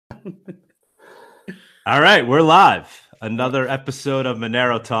All right, we're live. Another episode of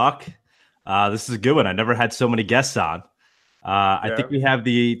Monero Talk. This is a good one. I never had so many guests on. I think we have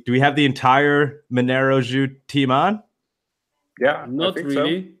do we have the entire Monero Jus team on? Yeah, not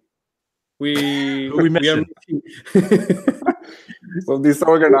really. So. Who are we missing? So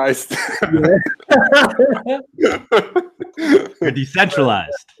disorganized. We're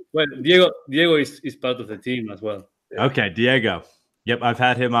decentralized. Well, Diego is part of the team as well. Okay, Diego. Yep, I've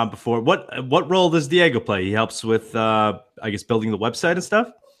had him on before. What role does Diego play? He helps with, I guess, building the website and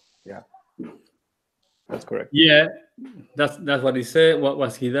stuff. Yeah, that's correct. Yeah, that's what he said.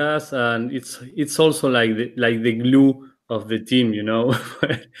 What he does, and it's also like the glue of the team. You know,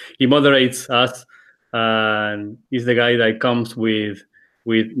 he moderates us, and he's the guy that comes with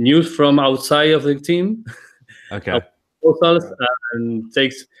news from outside of the team. Okay. Proposals and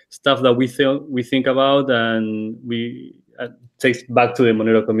takes stuff that we think about, and we takes back to the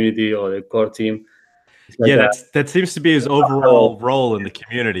Monero community or the core team. Like that seems to be his overall role in the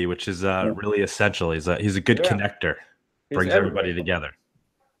community, which is really essential. He's a good connector, brings everybody together.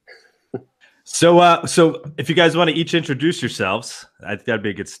 So if you guys want to each introduce yourselves, I think that'd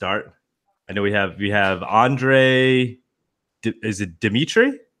be a good start. I know we have Andre. Is it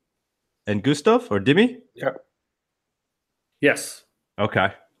Dimitri and Gustav or Dimi? Yeah. Yes.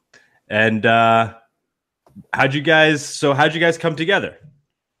 Okay. And how'd you guys come together?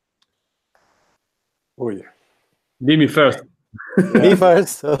 Oh yeah. Dimi first. Me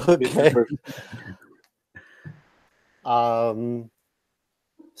first. Okay.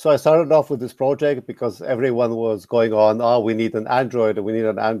 So I started off with this project because everyone was going on, we need an Android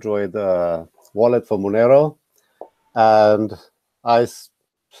wallet for Monero. And I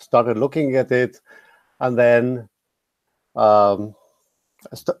started looking at it, and then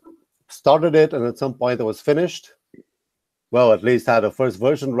started it, and at some point it was finished. Well, at least had a first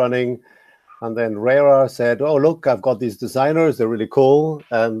version running, and then Rera said, "Oh, look, I've got these designers; they're really cool,"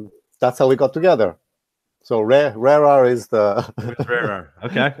 and that's how we got together. So Rera is the Rera.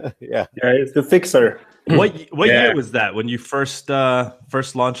 Okay. Yeah, it's the fixer. What year was that when you first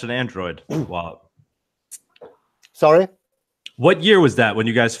launched an Android wallet? Sorry. What year was that when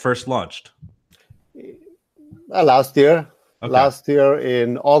you guys first launched? Last year. Okay. Last year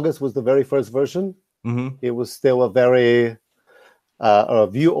in August was the very first version. Mm-hmm. It was still a very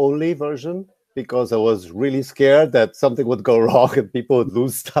view-only version because I was really scared that something would go wrong and people would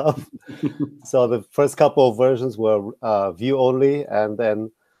lose stuff. So the first couple of versions were view-only, and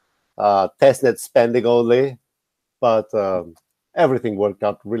then testnet spending only. But everything worked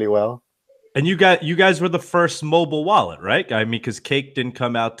out really well. And you guys were the first mobile wallet, right? I mean, because Cake didn't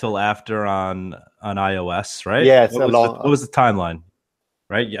come out till after on iOS, right? Yes. What was the timeline?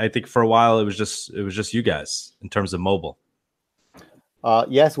 Right? I think for a while it was just you guys in terms of mobile.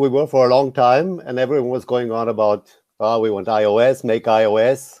 Yes, we were for a long time, and everyone was going on about we want iOS, make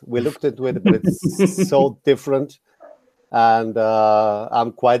iOS. We looked into it, but it's so different. And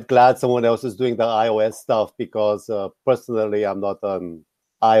I'm quite glad someone else is doing the iOS stuff because personally, I'm not an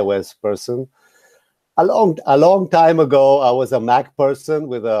iOS person. A long time ago, I was a Mac person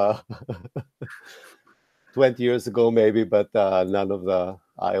with 20 years ago maybe, but none of the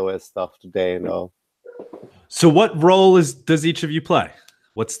iOS stuff today. No. So, what role does each of you play?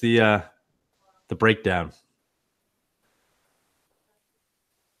 What's the breakdown?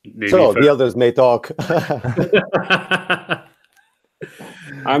 So the others may talk.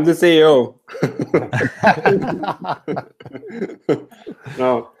 I'm the CEO.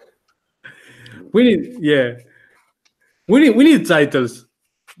 No. We need titles.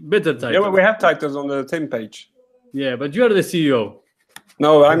 Better titles. Yeah, well, we have titles on the team page. Yeah, but you are the CEO.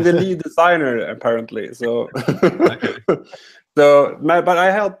 No, I'm the lead designer apparently. So, but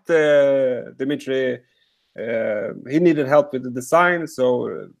I helped Dimitri. He needed help with the design,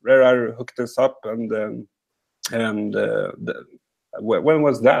 so Rera hooked us up, and when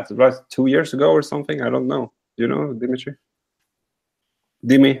was that? Right, 2 years ago or something? I don't know. You know, Dimitri?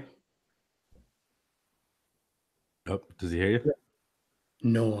 Dimi? Oh, does he hear you?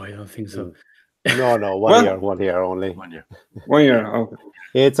 No, I don't think so. No, 1 year, 1 year only. 1 year. 1 year. Okay.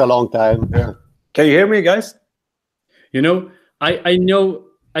 It's a long time. Yeah. Can you hear me, guys? You know, I knew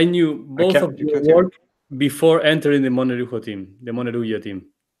both of your work before entering the Monerujo team,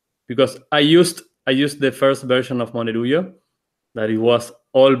 because I used the first version of Monerujo, that it was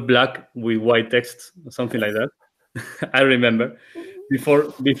all black with white text, something like that. I remember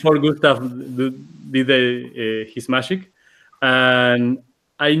before Gustav did his magic, and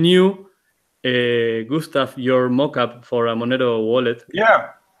I knew Gustav, your mockup for a Monero wallet. Yeah.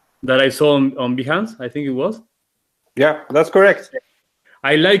 That I saw on Behance, I think it was. Yeah, that's correct.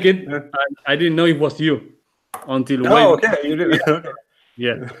 I like it. And I didn't know it was you until okay, you did. Okay.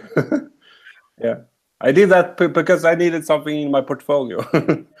 Yeah. Yeah. I did that because I needed something in my portfolio.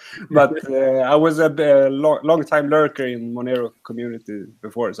 But I was a long time lurker in Monero community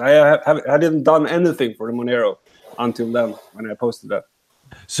before. So I hadn't done anything for the Monero until then when I posted that.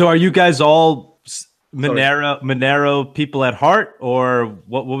 So are you guys all Monero people at heart, or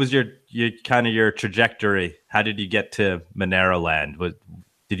what was your kind of your trajectory? How did you get to Monero land?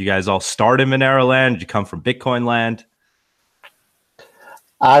 Did you guys all start in Monero land? Did you come from Bitcoin land?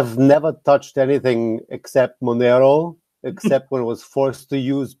 I've never touched anything except Monero, except when I was forced to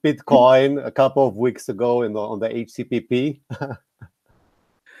use Bitcoin a couple of weeks ago on the HCPP.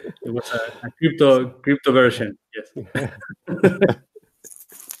 It was a crypto version. Yes.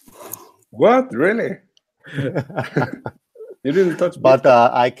 What? Really? You didn't touch Bitcoin. But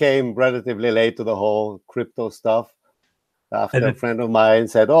I came relatively late to the whole crypto stuff. After a friend of mine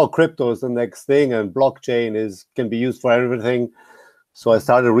said, "Oh, crypto is the next thing, and blockchain can be used for everything." So I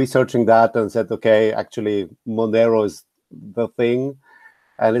started researching that and said, "Okay, actually, Monero is the thing,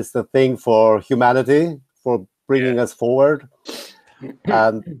 and it's the thing for humanity, for bringing us forward."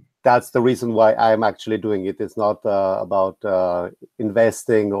 And that's the reason why I'm actually doing it. It's not about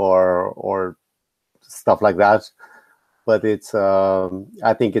investing or stuff like that, but it's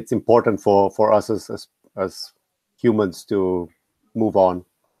I think it's important for us as humans to move on.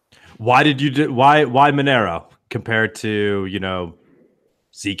 Why did you why Monero compared to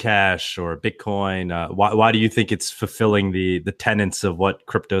Zcash or Bitcoin? Why do you think it's fulfilling the tenets of what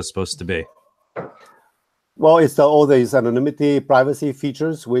crypto is supposed to be? Well, it's all these anonymity, privacy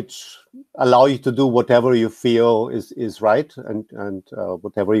features which allow you to do whatever you feel is right and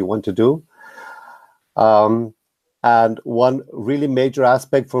whatever you want to do. And one really major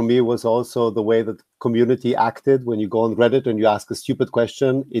aspect for me was also the way that the community acted. When you go on Reddit and you ask a stupid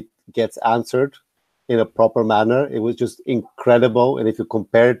question, it gets answered in a proper manner. It was just incredible. And if you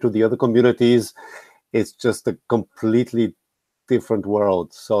compare it to the other communities, it's just a completely different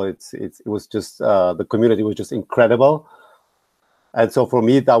world. So it was just the community was just incredible. And so for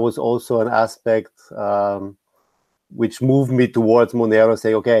me, that was also an aspect which moved me towards Monero,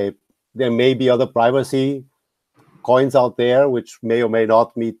 say, okay, there may be other privacy coins out there which may or may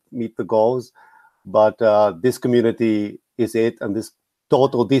not meet the goals, but this community is it, and this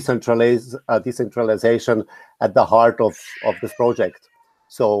total decentralization at the heart of this project.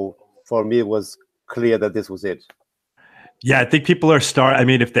 So for me, it was clear that this was it. Yeah, I think people are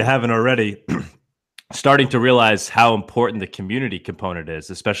if they haven't already, starting to realize how important the community component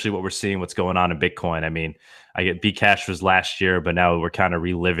is, especially what we're seeing, what's going on in Bitcoin. I mean, I get Bcash was last year, but now we're kind of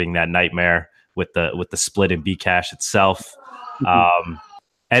reliving that nightmare with the split in Bcash itself.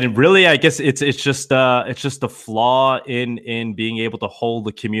 And really, I guess it's just a flaw in being able to hold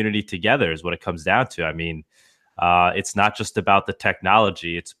the community together is what it comes down to. I mean, it's not just about the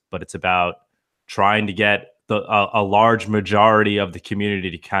technology, but it's about trying to get a large majority of the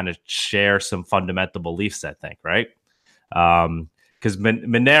community to kind of share some fundamental beliefs, I think, right? Because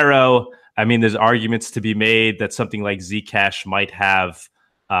Monero, I mean, there's arguments to be made that something like Zcash might have,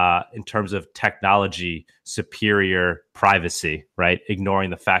 in terms of technology, superior privacy, right? Ignoring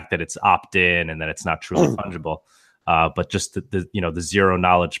the fact that it's opt-in and that it's not truly fungible, but just the zero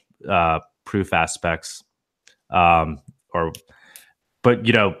knowledge proof aspects,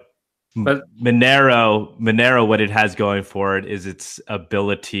 But Monero, what it has going for it is its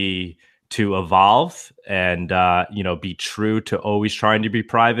ability to evolve and be true to always trying to be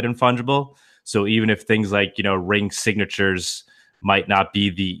private and fungible. So even if things like ring signatures might not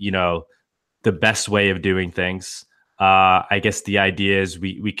be the best way of doing things, I guess the idea is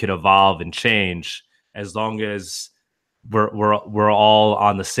we could evolve and change as long as we're all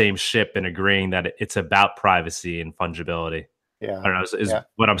on the same ship and agreeing that it's about privacy and fungibility. Yeah, I don't know. Is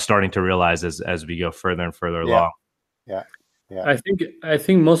what I'm starting to realize as we go further and further along. Yeah. I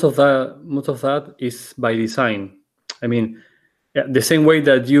think most of that is by design. I mean, the same way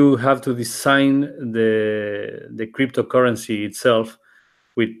that you have to design the cryptocurrency itself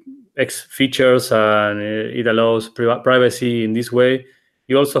with X features and it allows privacy in this way,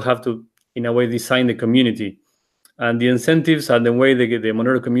 you also have to, in a way, design the community. And the incentives and the way the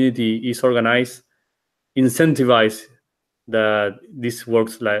Monero community is organized incentivize that this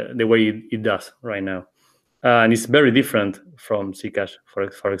works like the way it does right now, and it's very different from Zcash,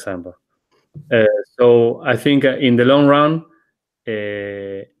 for example. So I think in the long run,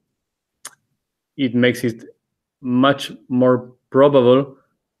 it makes it much more probable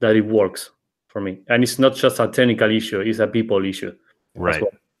that it works for me, and it's not just a technical issue; it's a people issue. Right.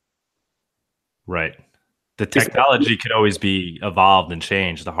 Right. the technology could always be evolved and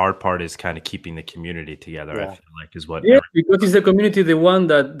changed. The hard part is kind of keeping the community together. I feel like is what. Yeah, because it's the community the one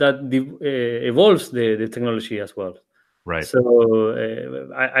that evolves the technology as well. Right. So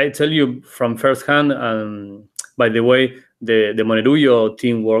I tell you from firsthand. By the way, the Monerujo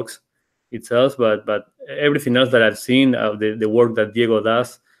team works itself, but everything else that I've seen of the work that Diego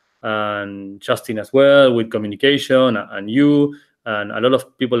does, and Justin as well with communication, and you. And a lot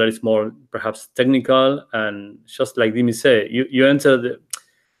of people that is more perhaps technical, and just like Dimi said, you enter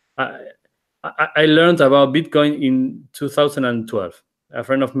I learned about Bitcoin in 2012. A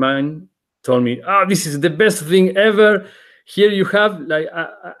friend of mine told me, this is the best thing ever. Here you have, like,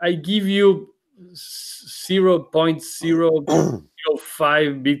 I give you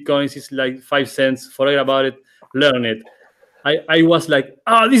 0.005 Bitcoins. It's like 5 cents. Forget about it. Learn it. I was like,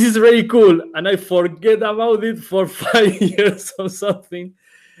 this is really cool. And I forget about it for 5 years or something.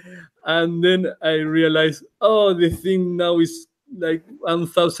 And then I realized, the thing now is like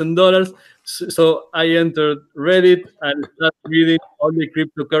 $1,000. So I entered Reddit and started reading all the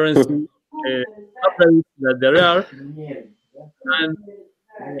cryptocurrency that there are. And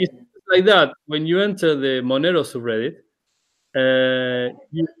it's like that. When you enter the Monero subreddit,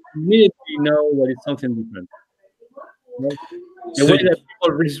 you immediately know that it's something different. The way that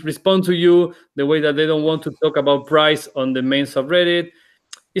people respond to you, the way that they don't want to talk about price on the main subreddit,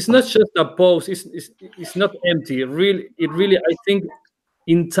 it's not just a post. It's not empty. It really, I think,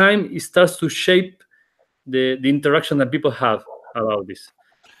 in time it starts to shape the interaction that people have about this.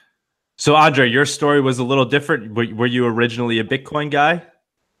 So, Andre, your story was a little different. Were you originally a Bitcoin guy?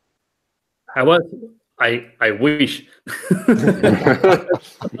 I was. I wish.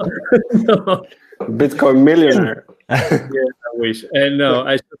 No. Bitcoin millionaire. Yeah, I wish. And no,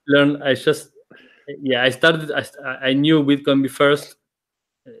 I just learned. I started. I knew Bitcoin first.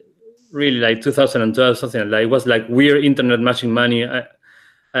 Really, like 2012, something like that. It was like weird internet matching money. I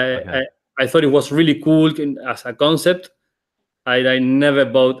thought it was really cool as a concept. I never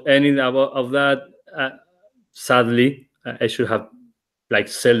bought any of that. Sadly, I should have like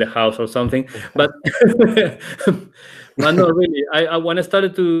sell the house or something. But no, really. I when I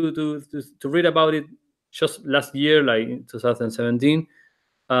started to read about it just last year, like in 2017,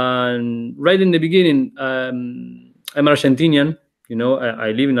 and right in the beginning, I'm Argentinian. You know,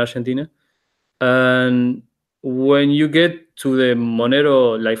 I live in Argentina, and when you get to the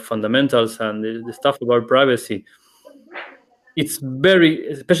Monero like fundamentals and the stuff about privacy, it's very,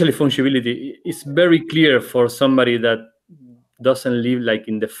 especially fungibility, it's very clear for somebody that doesn't live like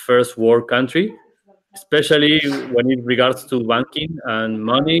in the first world country, especially when it regards to banking and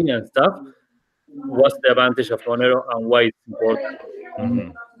money and stuff. What's the advantage of Monero and why it's important? As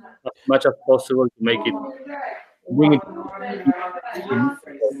much as possible to make it. It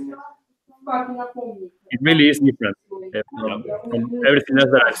really is different from everything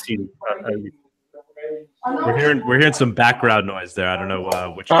else that I've seen. We're hearing some background noise there. I don't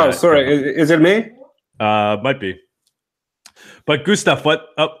know which. Oh, sorry. Is it me? Might be. But Gustav,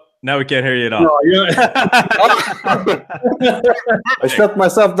 what? Oh, now we can't hear you at all. No, I shut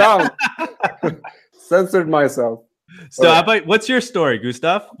myself down. Censored myself. So, what's your story,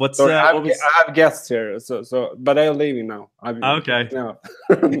 Gustav? I have guests here, so but I'm leaving now. Okay. No.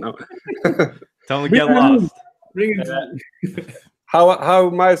 Tell them to get lost. How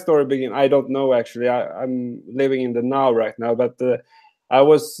my story began, I don't know actually. I'm living in the now right now, but I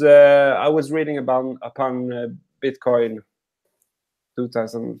was reading upon Bitcoin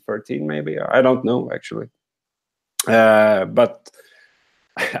 2013 maybe. I don't know actually. But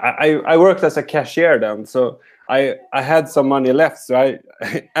I worked as a cashier then, so I had some money left. So I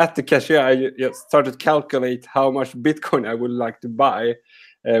at the cashier I just started to calculate how much Bitcoin I would like to buy.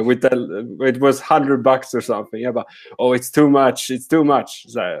 It was $100 or something. Yeah, but it's too much. It's too much.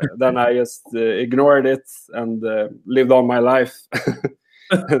 So then I just ignored it and lived on my life.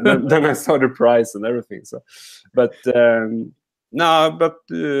 then I saw the price and everything. So, but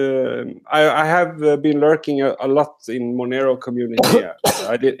I have been lurking a lot in Monero community.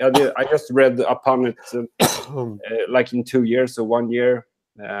 I just read upon it like in 2 years or 1 year,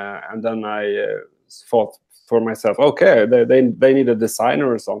 and then I thought for myself, okay, they need a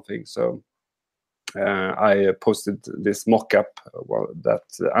designer or something. So I posted this mock-up that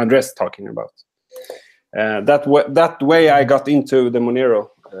Andres talking about. That way I got into the Monero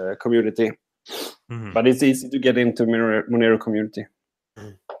community. Mm-hmm. But it's easy to get into Monero community.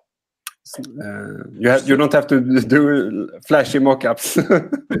 You don't have to do flashy mock-ups.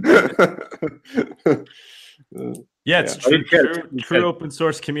 It's true open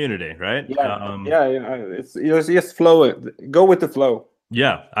source community, right? Yeah, it's just flow. Go with the flow.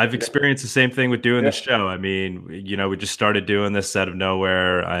 Yeah, I've experienced the same thing with doing the show. I mean, we just started doing this out of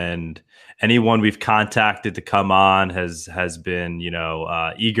nowhere, and anyone we've contacted to come on has been,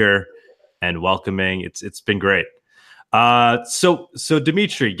 eager and welcoming. It's been great. So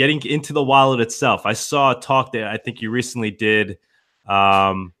Dimitri, getting into the wallet itself, I saw a talk that I think you recently did,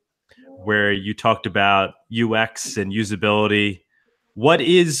 where you talked about UX and usability. What do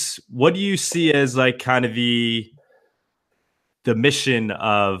you see as like kind of the mission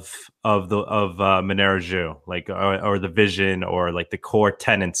of Monero Jeu, like, or the vision, or like the core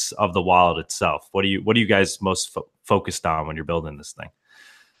tenets of the wallet itself? What are you guys most focused on when you're building this thing?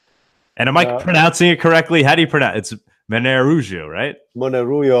 And am I pronouncing it correctly? How do you pronounce it? It's Monero Jeu, right?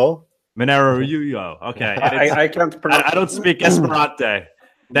 Monero. Monero. Okay. I can't pronounce. I don't speak Esperanto.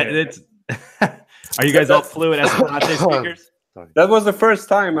 Are you guys all fluent Esperanto speakers? That was the first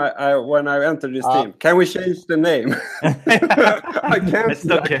time when I entered this team. Can we change the name? I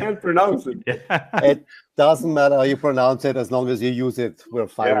can't pronounce it. Yeah. It doesn't matter how you pronounce it, as long as you use it. We're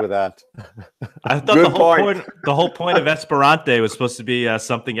fine with that. I thought the whole point of Esperanto was supposed to be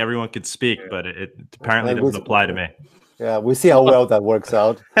something everyone could speak, but it apparently doesn't apply to me. Yeah, we see how well that works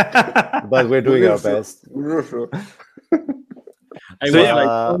out, but we're doing our best.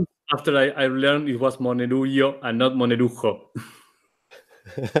 After I learned it was Monerujo and not Monerujo.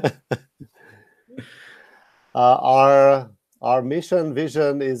 Our mission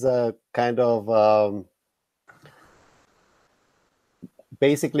vision is a kind of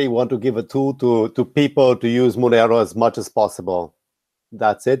basically want to give a tool to people to use Monero as much as possible.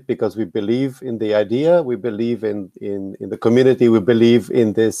 That's it, because we believe in the idea, we believe in the community, we believe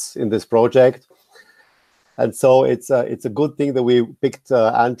in this project. And so it's a good thing that we picked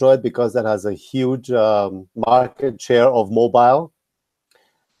Android, because that has a huge market share of mobile,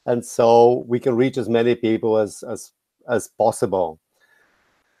 and so we can reach as many people as possible.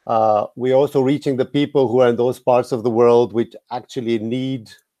 We're also reaching the people who are in those parts of the world which actually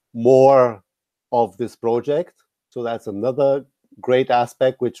need more of this project. So that's another great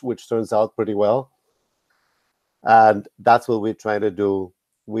aspect which turns out pretty well, and that's what we're trying to do.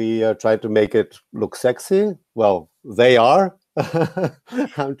 We are trying to make it look sexy. Well, they are.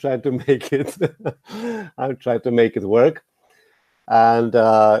 I'm trying to make it work, and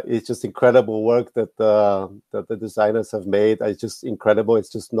it's just incredible work that the designers have made. It's just incredible.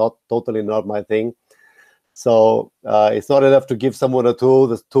 It's just totally not my thing. So it's not enough to give someone a tool.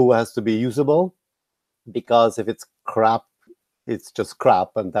 The tool has to be usable, because if it's crap, it's just crap,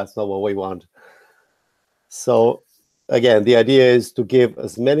 and that's not what we want. So again, the idea is to give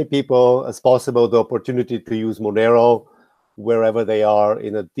as many people as possible the opportunity to use Monero wherever they are,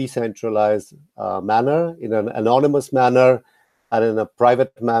 in a decentralized manner, in an anonymous manner, and in a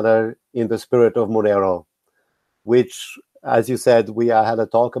private manner, in the spirit of Monero, which, as you said, we had a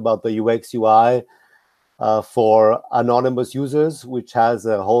talk about the UX UI for anonymous users, which has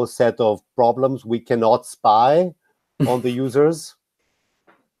a whole set of problems. We cannot spy on the users.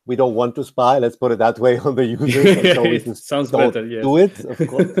 We don't want to spy, let's put it that way, on the users. So it sounds better, yeah. Do it, of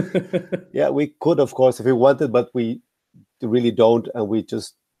course. Yeah, we could, of course, if we wanted, but we really don't, and we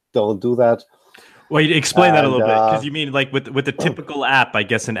just don't do that. Well, you explain that a little bit, because you mean like with the typical app, I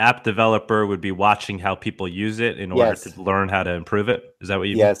guess an app developer would be watching how people use it in order to learn how to improve it. Is that what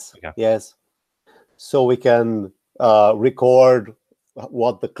you mean? Okay. Yes. So we can record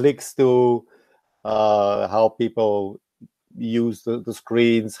what the clicks do, how people use the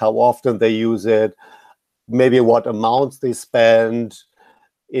screens, how often they use it, maybe what amounts they spend,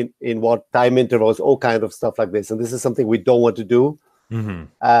 in what time intervals, all kind of stuff like this. And this is something we don't want to do. Mm-hmm.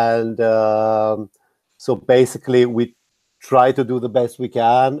 And so basically we try to do the best we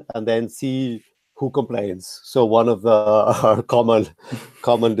can and then see who complains. So one of our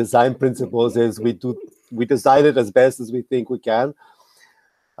common design principles is we design it as best as we think we can.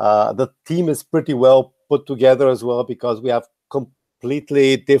 The team is pretty well put together as well, because we have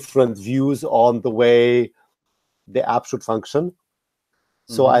completely different views on the way the app should function.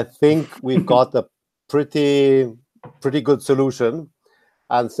 So I think we've got a pretty good solution.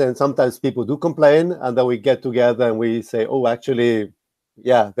 And then sometimes people do complain, and then we get together and we say, oh, actually,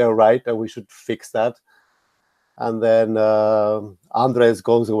 yeah, they're right, and we should fix that. And then Andres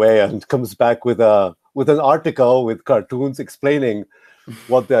goes away and comes back with an article with cartoons explaining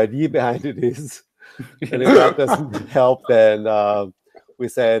what the idea behind it is. And if that doesn't help, then we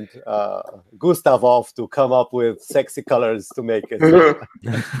send Gustav off to come up with sexy colors to make it work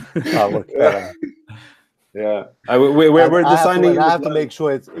better. Yeah, we're designing. I have to make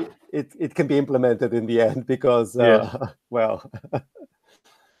sure it can be implemented in the end, because well,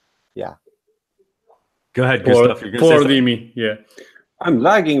 yeah. Go ahead, Gustav. Poor Dimi. Yeah. I'm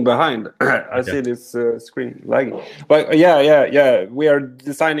lagging behind. I see this screen lagging. But yeah. We are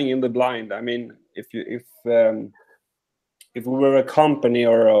designing in the blind. I mean, if we were a company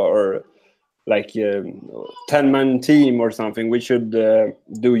or like a 10-man team or something, we should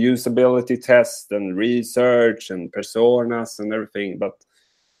do usability tests and research and personas and everything. But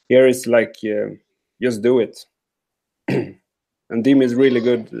here is like just do it. And Dim is really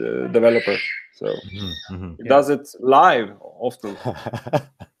good developer, so he does it live often,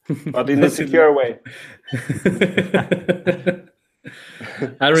 but in a secure way.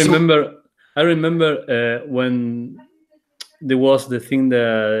 I remember when there was the thing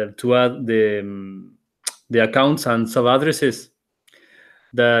to add the accounts and sub addresses,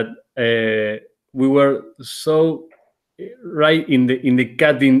 that we were so right in the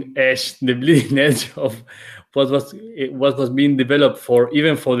cutting edge, the bleeding edge of what was being developed for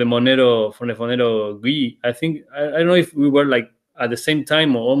the Monero GUI. I think I don't know if we were like at the same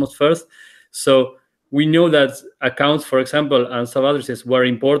time or almost first. So we know that accounts, for example, and sub addresses were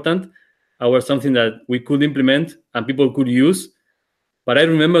important, were something that we could implement and people could use. But I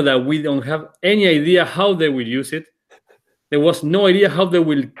remember that we don't have any idea how they will use it. There was no idea how they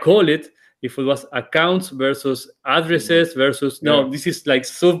will call it. If it was accounts versus addresses versus this is like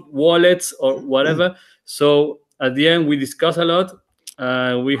sub wallets or whatever. So at the end, we discuss a lot.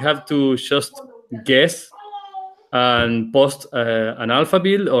 We have to just guess and post an alpha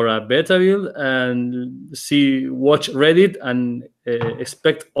build or a beta build and watch Reddit and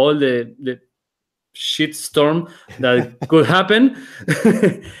expect all the shit storm that could happen.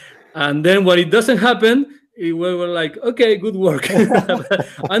 And then when it doesn't happen, we were like, okay, good work.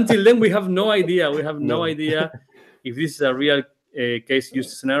 Until then, we have no idea. We have no idea if this is a real case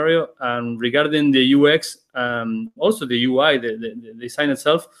use scenario. And regarding the UX, also the UI, the design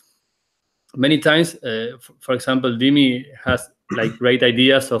itself, many times, for example, Dimi has like great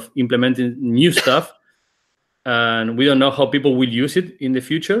ideas of implementing new stuff, and we don't know how people will use it in the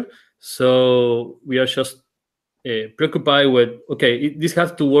future. So we are just preoccupied with, okay, this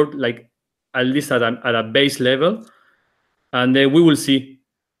has to work like at least at a base level, and then we will see,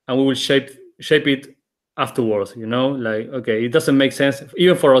 and we will shape it afterwards. Like, okay, it doesn't make sense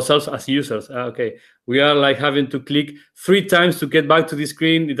even for ourselves as users. Okay, we are like having to click 3 times to get back to the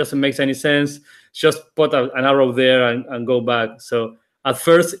screen. It doesn't make any sense. Just put an arrow there and go back. So at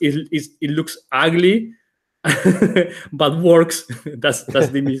first it looks ugly, but works. That's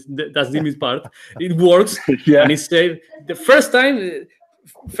Dimi's part. It works. And it's safe. The first time,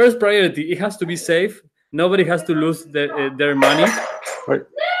 first priority, it has to be safe. Nobody has to lose their money. Right.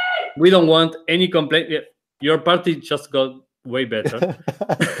 We don't want any complaint. Your party just got way better.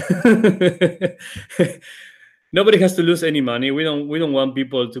 Nobody has to lose any money. We don't want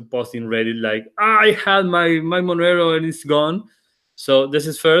people to post in Reddit like, I had my Monero and it's gone. So this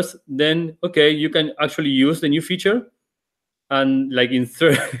is first. Then, okay, you can actually use the new feature. And like in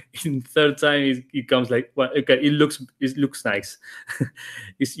third time, it comes like, well, okay, it looks nice.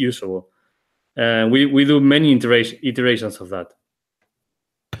 It's usable. We do many iterations of that.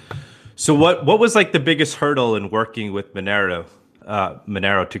 So what was like the biggest hurdle in working with Monero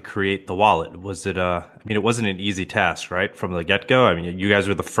to create the wallet? Was it it wasn't an easy task, right? From the get-go. I mean, you guys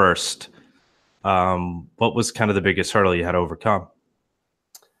were the first. What was kind of the biggest hurdle you had to overcome?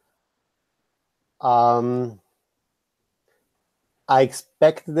 I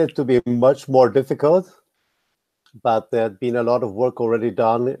expected it to be much more difficult, but there had been a lot of work already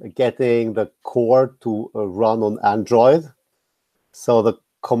done getting the core to run on Android. So the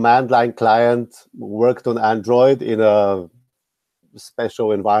command line client worked on Android in a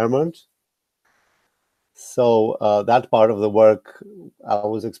special environment. So that part of the work, I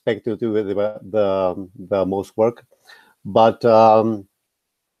was expected to do the most work. But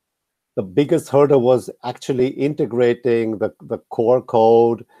the biggest hurdle was actually integrating the core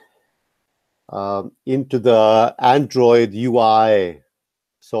code into the Android UI.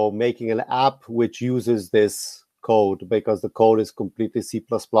 So making an app which uses this code, because the code is completely C++.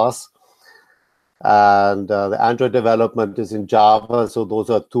 And the Android development is in Java. So those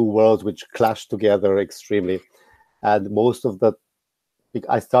are two worlds which clash together extremely. And most of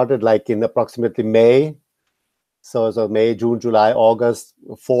I started like in approximately May. So May, June, July, August,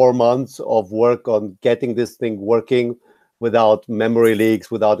 4 months of work on getting this thing working without memory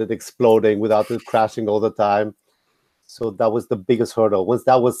leaks, without it exploding, without it crashing all the time. So that was the biggest hurdle. Once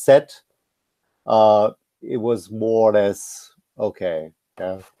that was set, it was more or less okay.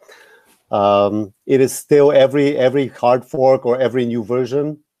 Yeah. It is still every hard fork or every new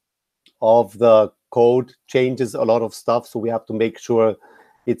version of the code changes a lot of stuff. So we have to make sure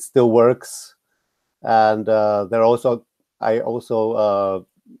it still works. And there are also I also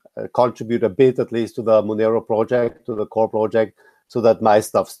contribute a bit, at least, to the Monero project, to the core project, so that my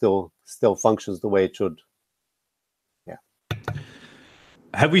stuff still functions the way it should. Yeah.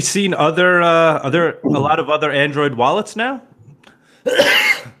 Have we seen are there a lot of other Android wallets now?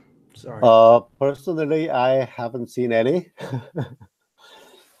 Sorry. Personally, I haven't seen any.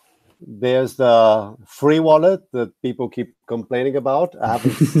 There's the free wallet that people keep complaining about. I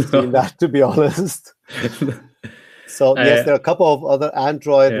haven't seen that, to be honest. So yes, there are a couple of other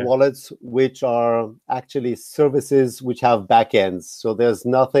Android wallets which are actually services which have backends. So there's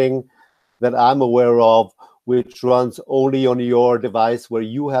nothing that I'm aware of which runs only on your device where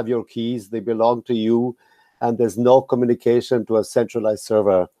you have your keys, they belong to you, and there's no communication to a centralized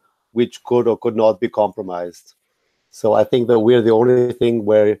server which could or could not be compromised. So I think that we're the only thing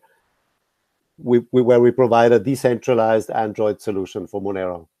where we provide a decentralized Android solution for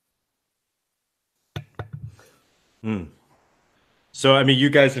Monero. So, I mean,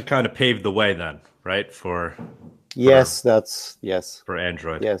 you guys have kind of paved the way then, right? For Yes. For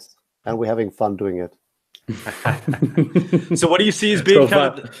Android. Yes, and we're having fun doing it. So what do you see as being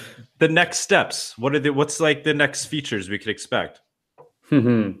kind of the next steps? What's like the next features we could expect?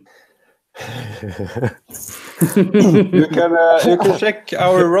 You can check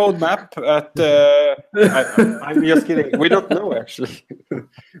our roadmap at. I'm just kidding. We don't know actually.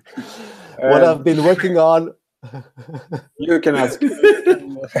 What I've been working on. You can answer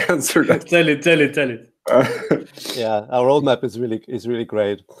that. Tell it. Yeah, our roadmap is really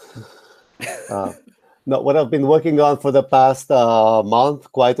great. No, what I've been working on for the past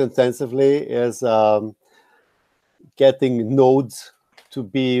month quite intensively is getting nodes to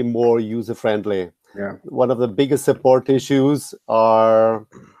be more user-friendly. Yeah. One of the biggest support issues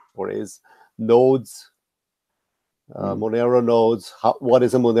is nodes, Monero nodes. What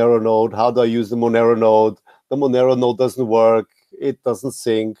is a Monero node? How do I use the Monero node? The Monero node doesn't work. It doesn't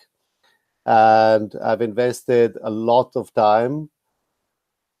sync. And I've invested a lot of time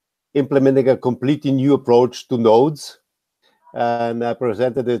implementing a completely new approach to nodes. And I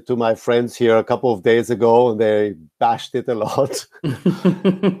presented it to my friends here a couple of days ago, and they bashed it a lot.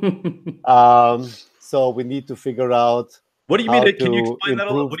 So we need to figure out. What do you mean? Can you explain that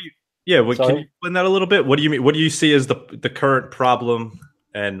a little? Can you explain that a little bit? What do you mean? What do you see as the current problem,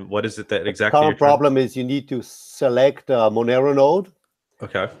 and what is it that exactly? The current problem is you need to select a Monero node.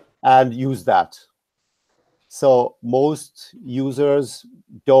 Okay. And use that. So most users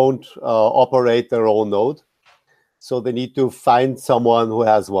don't operate their own node. So they need to find someone who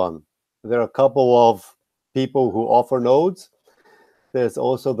has one. There are a couple of people who offer nodes. There's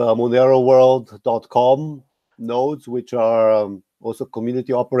also the MoneroWorld.com nodes, which are also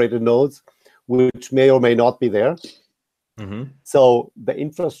community-operated nodes, which may or may not be there. Mm-hmm. So the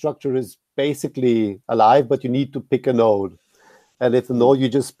infrastructure is basically alive, but you need to pick a node. And if the node you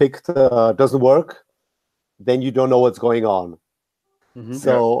just picked doesn't work, then you don't know what's going on. Mm-hmm.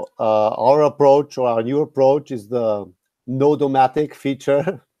 So our approach, or our new approach, is the Nodomatic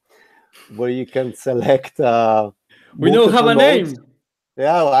feature, where you can select. We don't have a name.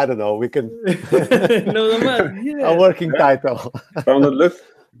 Yeah, well, I don't know. We can. Nodomatic. Yeah. A working title.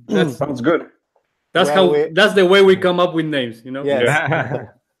 That sounds good. That's the way we come up with names, you know. Yes. Yeah.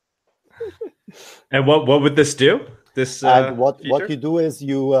 And what would this do? And what you do is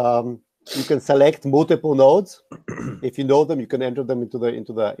you can select multiple nodes. If you know them, you can enter them into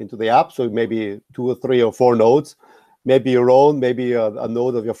the app. So maybe 2 or 3 or 4 nodes, maybe your own, maybe a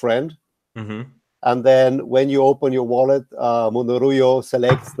node of your friend. Mm-hmm. And then when you open your wallet, Monerujo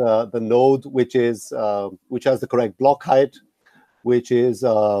selects the node which has the correct block height, which has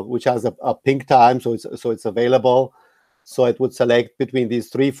a ping time, so it's available. So it would select between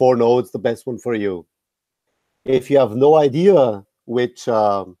these 3-4 nodes the best one for you. If you have no idea which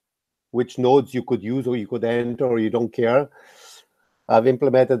nodes you could use or you could enter, or you don't care, I've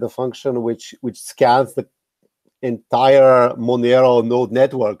implemented the function which scans the entire Monero node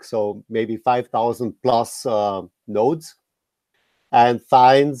network, so maybe 5,000 plus nodes, and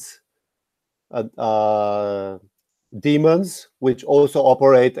finds daemons which also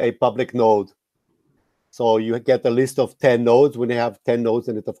operate a public node. So you get a list of 10 nodes. When you have 10 nodes,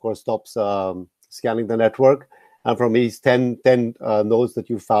 and it of course stops scanning the network. And from these 10 nodes that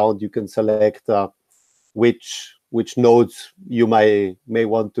you found, you can select which nodes you may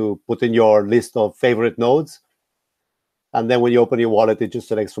want to put in your list of favorite nodes. And then when you open your wallet, it just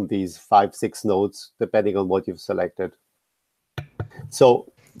selects from these 5-6 nodes, depending on what you've selected.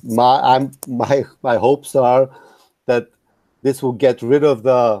 So my hopes are that this will get rid of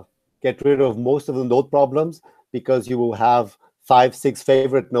most of the node problems, because you will have 5-6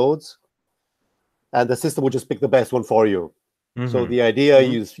 favorite nodes, and the system will just pick the best one for you. Mm-hmm. So the idea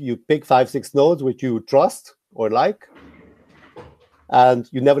is you pick 5-6 nodes which you trust or like, and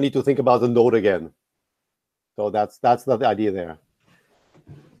you never need to think about the node again. So that's the idea there.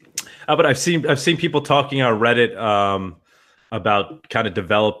 But I've seen people talking on Reddit about kind of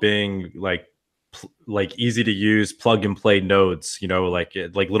developing like easy to use plug and play nodes, like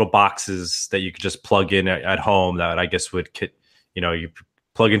little boxes that you could just plug in at home that I guess would, you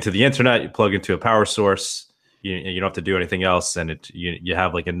plug into the internet, you plug into a power source, you don't have to do anything else, and you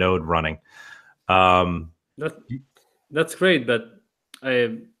have like a node running. That's great. But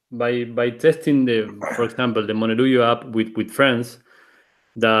by testing for example, the Monerujo app with friends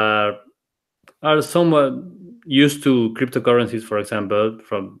that are somewhat used to cryptocurrencies, for example,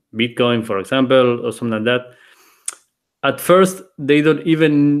 from Bitcoin, for example, or something like that. At first, they don't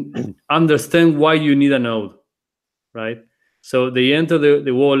even understand why you need a node, right? So they enter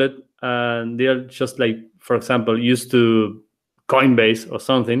the wallet and they are just like, for example, used to Coinbase or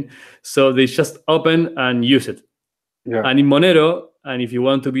something. So they just open and use it. Yeah. And in Monero, and if you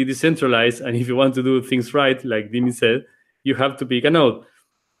want to be decentralized and if you want to do things right, like Dimi said, you have to pick a node.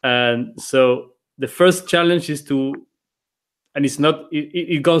 And so the first challenge is and it's not,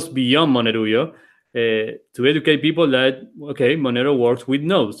 it goes beyond Monerujo, to educate people that, okay, Monero works with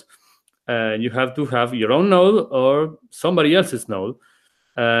nodes. You have to have your own node or somebody else's node.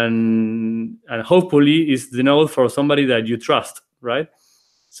 And hopefully it's the node for somebody that you trust, right?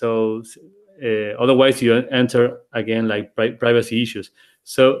 So otherwise you enter, again, like privacy issues.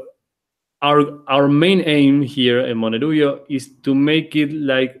 So our main aim here in Monerujo is to make it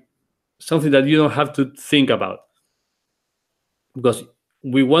like something that you don't have to think about, because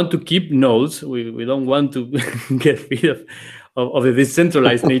we want to keep nodes. We don't want to get rid of the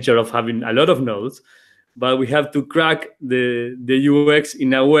decentralized nature of having a lot of nodes, but we have to crack the UX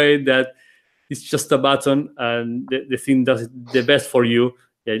in a way that it's just a button and the thing does the best for you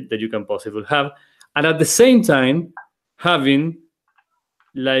that you can possibly have. And at the same time, having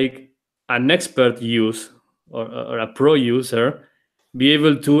like an expert use or a pro user be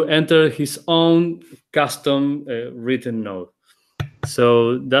able to enter his own custom written node.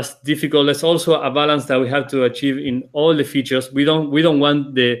 So that's difficult. There's also a balance that we have to achieve in all the features. We don't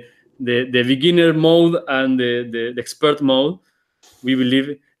want the beginner mode and the expert mode. We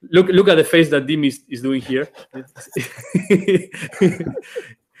believe. Look at the face that Dim is doing here.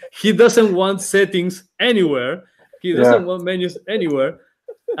 He doesn't want settings anywhere. He doesn't want menus anywhere.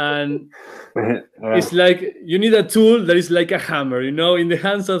 And it's like you need a tool that is like a hammer, in the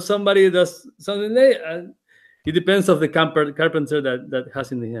hands of somebody that does something. And it depends of the carpenter that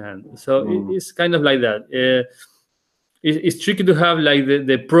has in the hand. So it's kind of like that. It's tricky to have like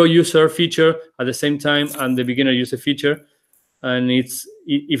the pro user feature at the same time and the beginner user feature. And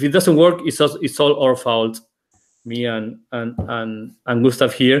if it doesn't work, it's all our fault, me and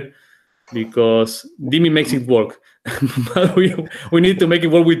Gustav here, because Dimi makes it work. But we need to make it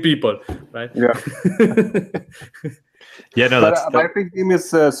work with people, right? Yeah. Yeah, no, but I think Dimi's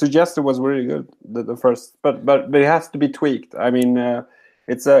suggestion was really good. The first, but it has to be tweaked. I mean,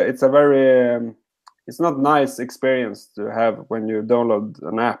 it's a very it's not nice experience to have when you download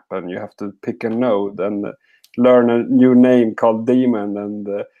an app and you have to pick a node and learn a new name called Daemon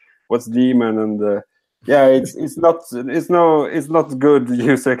and what's Daemon and yeah, it's not good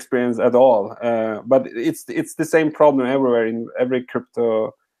user experience at all. But it's the same problem everywhere in every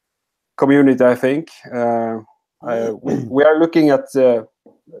crypto community, I think. We are looking at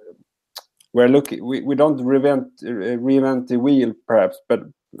we don't reinvent the wheel perhaps, but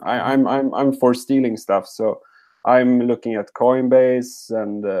I'm for stealing stuff, so I'm looking at Coinbase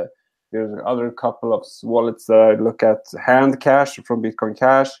and there's other couple of wallets that I look at. Handcash from Bitcoin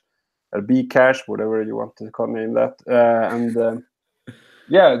Cash, Bcash, whatever you want to name that, and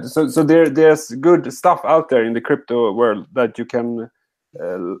yeah, so there's good stuff out there in the crypto world that you can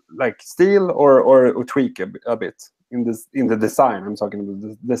like steal or tweak a bit in the design. I'm talking about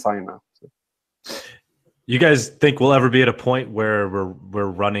the design now. So. You guys think we'll ever be at a point where we're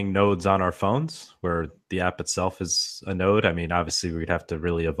running nodes on our phones, where the app itself is a node? I mean, obviously we'd have to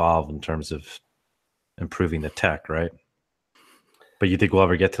really evolve in terms of improving the tech, right? But you think we'll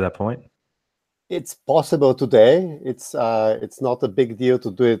ever get to that point? It's possible today. It's not a big deal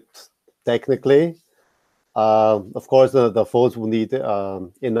to do it technically. Of course, the phones will need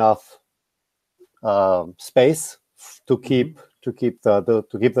enough space to keep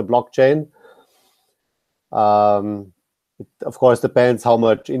the blockchain. It of course depends how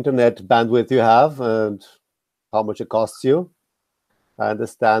much internet bandwidth you have and how much it costs you. I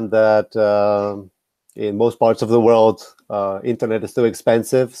understand that in most parts of the world, internet is too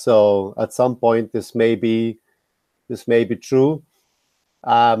expensive. So at some point, this may be true.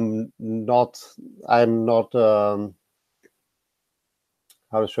 I'm not.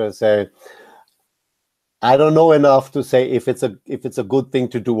 How should I say? I don't know enough to say if it's a good thing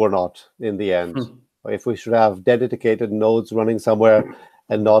to do or not in the end. Or if we should have dedicated nodes running somewhere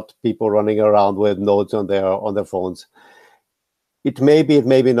and not people running around with nodes on their phones. It may be, it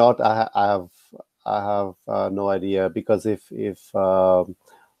may be not. I have no idea, because if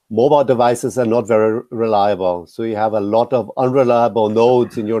mobile devices are not very reliable, so you have a lot of unreliable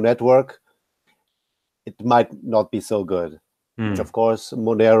nodes in your network, it might not be so good. Which of course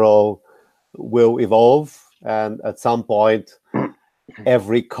Monero will evolve, and at some point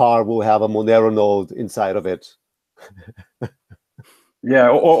every car will have a Monero node inside of it. Yeah,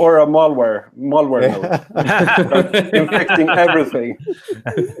 or a malware node infecting everything.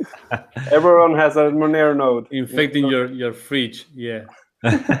 Everyone has a Monero node infecting your fridge. Yeah.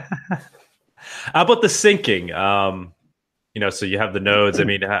 How about the syncing? So you have the nodes. I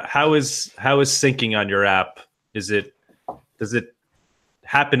mean, how is syncing on your app? Does it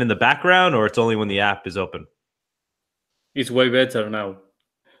happen in the background, or it's only when the app is open? It's way better now.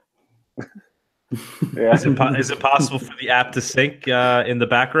 Yeah. Is it possible for the app to sync in the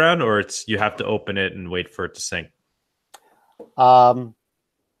background, or you have to open it and wait for it to sync? The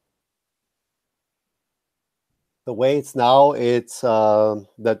way it's now, it's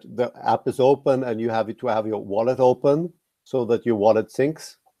that the app is open and you have to have your wallet open so that your wallet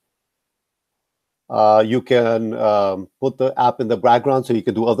syncs. You can put the app in the background so you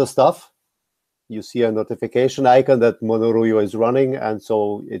can do other stuff. You see a notification icon that Monerujo is running, and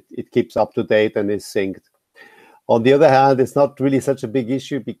so it keeps up to date and is synced. On the other hand, it's not really such a big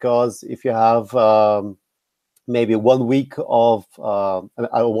issue, because if you have maybe 1 week of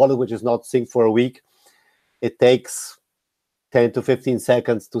a wallet which is not synced for a week, it takes 10 to 15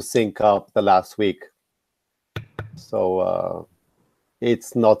 seconds to sync up the last week. So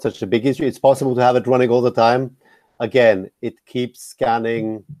it's not such a big issue. It's possible to have it running all the time. Again, it keeps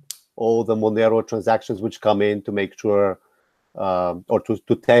scanning all the Monero transactions which come in to make sure, or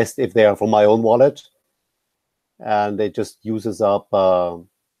to test if they are from my own wallet. And it just uses up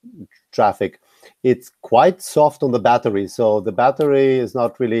traffic. It's quite soft on the battery. So the battery is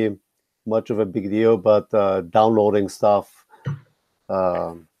not really much of a big deal, but downloading stuff,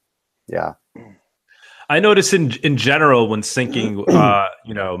 yeah. I notice in general when syncing,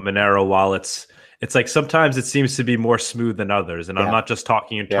 Monero wallets, it's like sometimes it seems to be more smooth than others. And I'm not just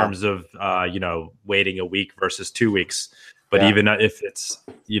talking in terms of, waiting a week versus 2 weeks, but even if it's,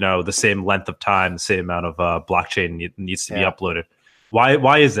 the same length of time, the same amount of blockchain needs to be uploaded.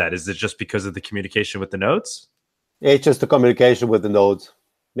 Why is that? Is it just because of the communication with the nodes? It's just the communication with the nodes.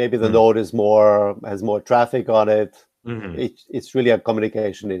 Maybe the node has more traffic on it. It's really a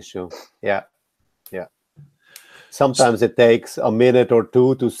communication issue. Yeah. Sometimes it takes a minute or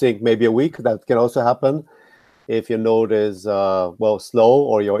two to sync, maybe a week. That can also happen if your node is slow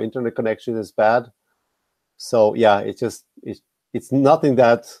or your internet connection is bad. So yeah, it's nothing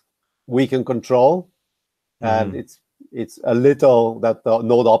that we can control, and it's a little that the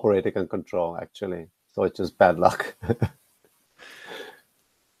node operator can control, actually. So it's just bad luck.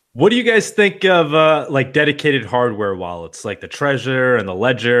 What do you guys think of dedicated hardware wallets, like the Trezor and the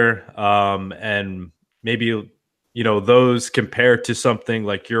Ledger, and maybe those compared to something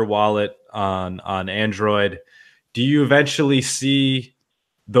like your wallet on Android? Do you eventually see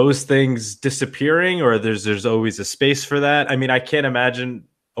those things disappearing, or there's always a space for that? I mean, I can't imagine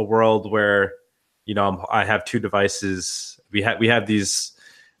a world where I have two devices. We have these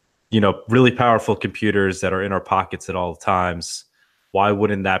really powerful computers that are in our pockets at all times. Why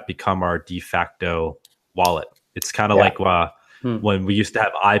wouldn't that become our de facto wallet? It's kind of like when we used to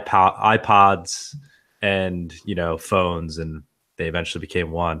have iPods and phones, and they eventually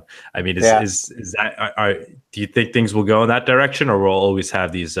became one. I mean, is that? Do you think things will go in that direction, or we'll always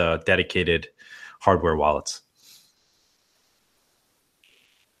have these dedicated hardware wallets?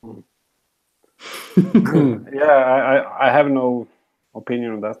 I have no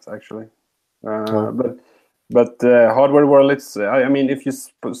opinion on that, actually. But hardware wallets, I mean, if you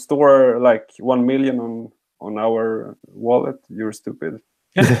store like 1 million on our wallet, you're stupid.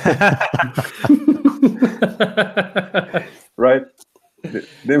 Right,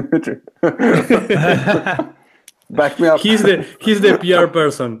 Dimitri? Back me up. He's the PR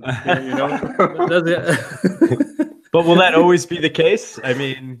person, But will that always be the case? I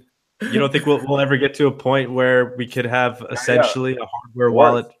mean, you don't think we'll ever get to a point where we could have essentially a hardware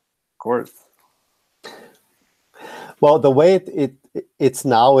wallet? Of course. Well, the way it's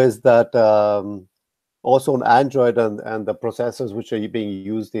now is that also on Android and the processors which are being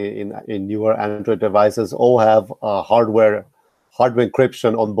used in newer Android devices all have hardware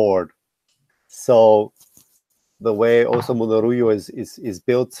encryption on board. So the way also Monerujo is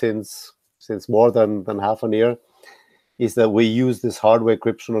built since more than half a year is that we use this hardware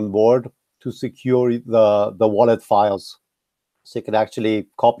encryption on board to secure the wallet files. So you can actually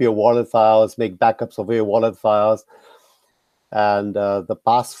copy your wallet files, make backups of your wallet files, and the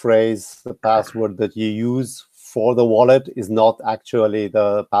passphrase, the password that you use for the wallet is not actually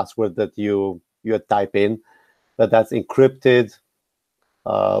the password that you type in, but that's encrypted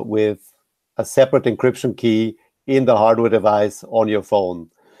with a separate encryption key in the hardware device on your phone.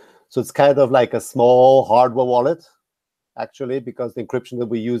 So it's kind of like a small hardware wallet, actually, because the encryption that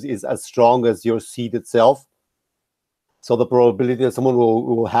we use is as strong as your seed itself. So the probability that someone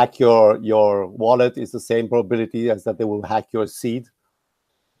will hack your wallet is the same probability as that they will hack your seed.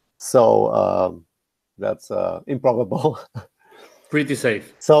 So that's improbable. Pretty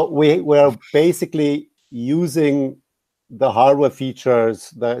safe. So we're basically using the hardware features,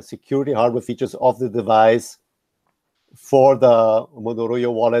 the security hardware features of the device for the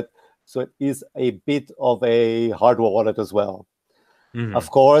Monerujo wallet. So it is a bit of a hardware wallet as well. Mm-hmm.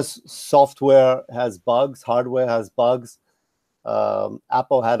 Of course, software has bugs, hardware has bugs.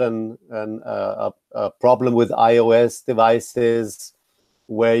 Apple had a problem with iOS devices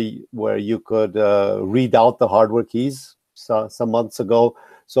where you could read out the hardware keys some months ago.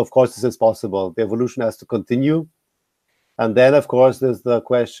 So of course this is possible. The evolution has to continue. And then of course there's the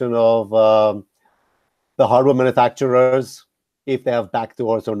question of the hardware manufacturers, if they have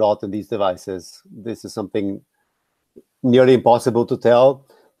backdoors or not in these devices. This is something nearly impossible to tell.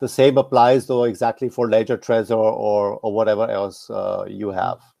 The same applies, though, exactly for Ledger Trezor or whatever else you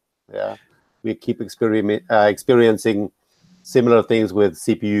have. Yeah, we keep experiencing similar things with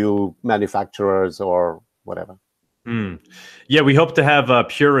CPU manufacturers or whatever. Yeah, we hope to have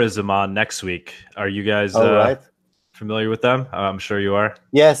Purism on next week. Are you guys familiar with them? I'm sure you are.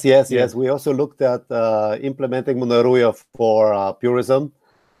 Yes. We also looked at implementing Monerujo for Purism.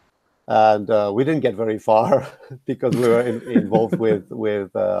 And we didn't get very far because we were involved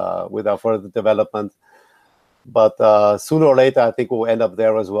with our further development. But sooner or later, I think we'll end up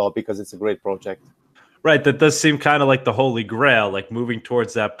there as well because it's a great project. Right, that does seem kind of like the holy grail, like moving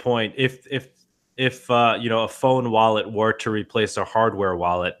towards that point. If a phone wallet were to replace a hardware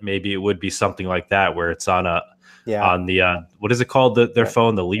wallet, maybe it would be something like that, where it's on the what is it called? Their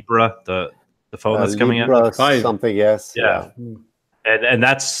phone, the Libra, the phone that's coming out. Something, yes. Yeah. And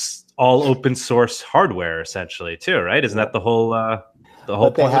that's all open source hardware essentially too, right? Isn't that the whole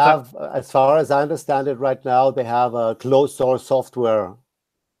but they have, as far as I understand it right now, they have a closed source software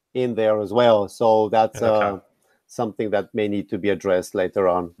in there as well. So that's something that may need to be addressed later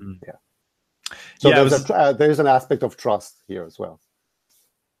on. So there's an aspect of trust here as well.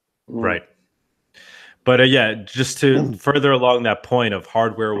 Right. But just to further along that point of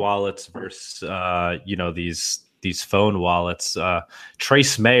hardware wallets versus these phone wallets,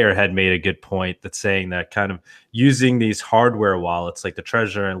 Trace Mayer had made a good point that's saying that kind of using these hardware wallets like the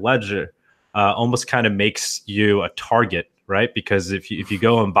Trezor and Ledger almost kind of makes you a target, right? Because if you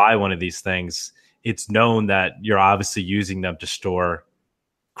go and buy one of these things, it's known that you're obviously using them to store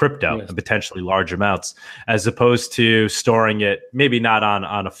crypto and potentially large amounts, as opposed to storing it maybe not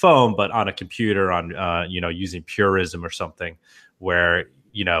on a phone, but on a computer, on using Purism or something where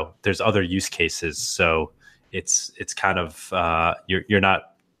there's other use cases. So it's kind of you're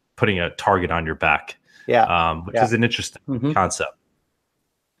not putting a target on your back, which is an interesting concept.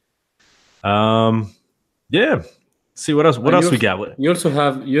 See what else we got. You also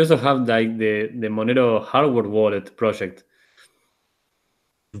have like the Monero hardware wallet project,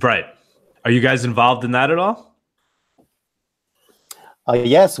 right? Are you guys involved in that at all?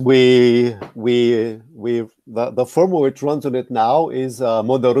 Yes, we the firmware which runs on it now is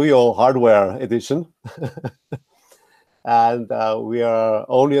Monerujo Hardware Edition. And we are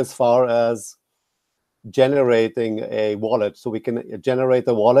only as far as generating a wallet, so we can generate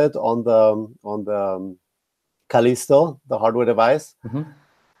a wallet on the Callisto, the hardware device.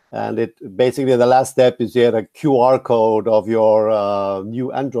 And it basically, the last step is you get a QR code of your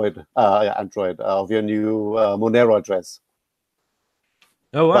new Android of your new Monero address.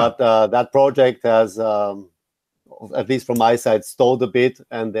 Oh wow! But that project has, at least from my side, stalled a bit,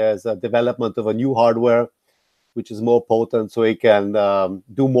 and there's a development of a new hardware which is more potent, so it can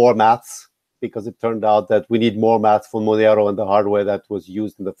do more maths, because it turned out that we need more maths for Monero, and the hardware that was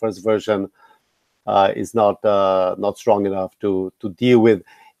used in the first version is not strong enough to deal with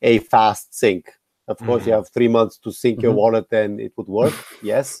a fast sync. Of course, you have 3 months to sync your wallet, then it would work,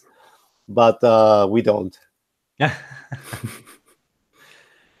 yes. but we don't. Yeah.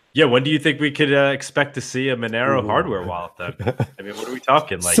 Yeah, when do you think we could expect to see a Monero hardware wallet then? I mean, what are we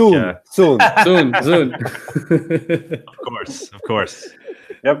talking? Like soon. Soon. Of course.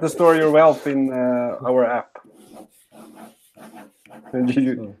 You have to store your wealth in our app.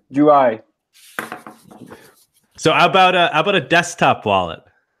 UI. So how about a desktop wallet?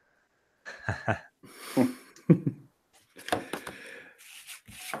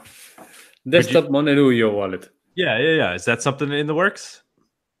 Desktop Monero wallet. Yeah. Is that something in the works?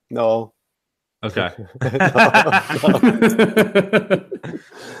 No. Okay.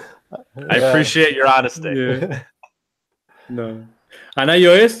 I appreciate your honesty. Yeah. No. And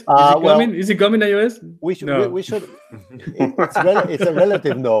iOS? Is it coming iOS? We should. It's a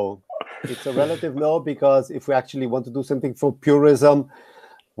relative no. It's a relative no, because if we actually want to do something for Purism,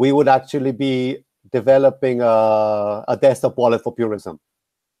 we would actually be developing a desktop wallet for Purism.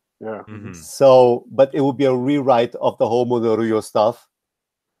 Yeah. Mm-hmm. So, but it would be a rewrite of the whole Monerujo stuff,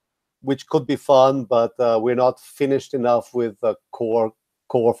 which could be fun, but we're not finished enough with the core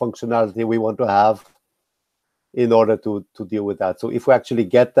functionality we want to have in order to deal with that. So if we actually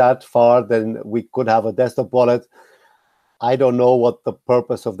get that far, then we could have a desktop wallet. I don't know what the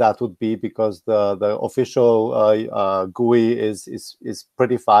purpose of that would be, because the official GUI is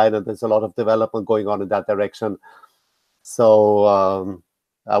pretty fine, and there's a lot of development going on in that direction. So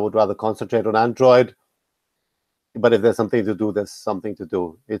I would rather concentrate on Android. But if there's something to do, there's something to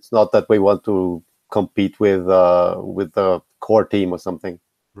do. It's not that we want to compete with the core team or something.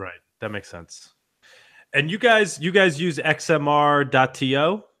 Right. That makes sense. And you guys use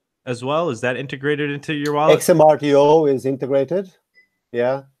XMR.to as well? Is that integrated into your wallet? XMR.to is integrated.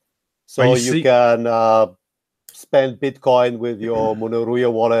 Yeah. So you can spend Bitcoin with your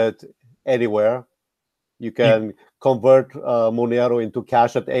Monerujo wallet anywhere. You can convert Monero into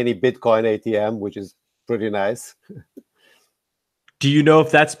cash at any Bitcoin ATM, which is pretty nice. Do you know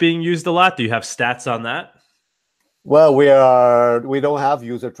if that's being used a lot? Do you have stats on that? Well, we don't have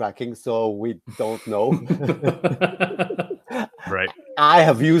user tracking, so we don't know. Right. I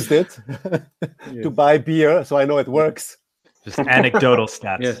have used it to buy beer, so I know it works. Just anecdotal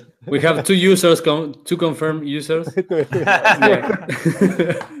stats. Yes. We have two users, two confirmed users.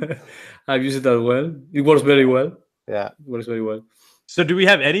 I've used it as well. It works very well. Yeah. It works very well. So do we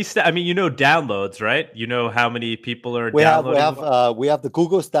have any I mean, downloads, right? You know how many people are downloading? We have the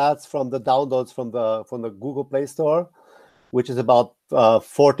Google stats from the downloads from the Google Play Store, which is about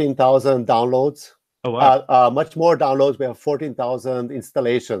 14,000 downloads. Oh wow! Much more downloads. We have 14,000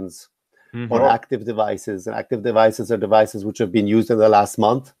 installations on active devices, and active devices are devices which have been used in the last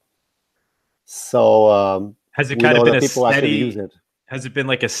month. So has it kind of been a steady? Use it. Has it been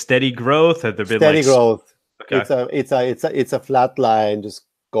like a steady growth? Have there been steady growth? Okay. It's a flat line, just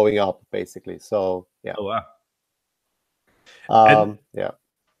going up basically. So yeah. Oh wow. Yeah.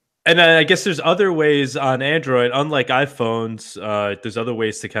 And I guess there's other ways on Android, unlike iPhones. There's other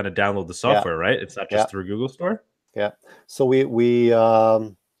ways to kind of download the software, right? It's not just through Google Store. Yeah. So we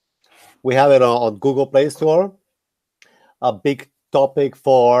have it on Google Play Store. A big topic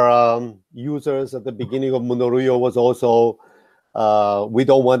for users at the beginning of Monerujo was also we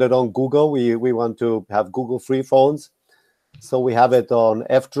don't want it on Google. We want to have Google free phones. So we have it on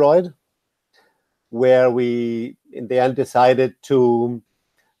F-Droid, where we in the end decided to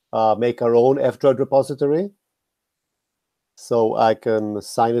make our own F-Droid repository. So I can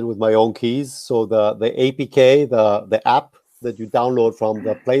sign it with my own keys. So the APK, the app that you download from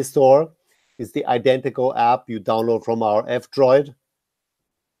the Play Store, is the identical app you download from our F-Droid.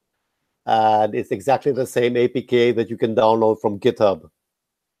 And it's exactly the same APK that you can download from GitHub.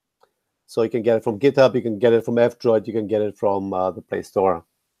 So you can get it from GitHub, you can get it from F-Droid, you can get it from the Play Store.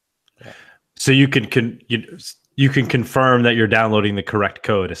 Yeah. So you can confirm that you're downloading the correct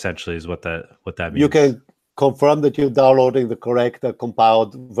code. Essentially, is what that means. You can confirm that you're downloading the correct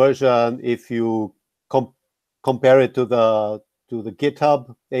compiled version if you compare it to the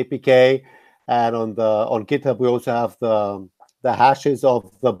GitHub APK, and on GitHub we also have the hashes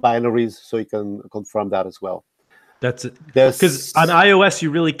of the binaries, so you can confirm that as well. That's it. Because on iOS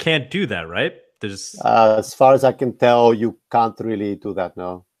you really can't do that, right? There's as far as I can tell, you can't really do that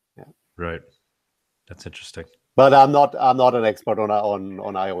now. Yeah. Right. That's interesting. But I'm not an expert on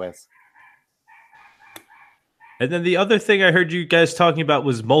iOS. And then the other thing I heard you guys talking about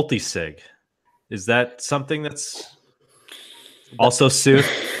was multi-sig. Is that something that's also soon?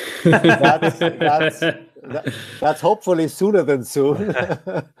 That's hopefully sooner than soon.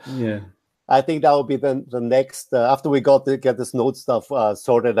 Yeah. I think that will be the next. After we get this node stuff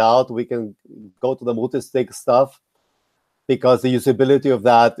sorted out, we can go to the multi-sig stuff, because the usability of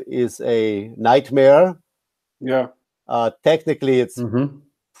that is a nightmare. Yeah. Technically, it's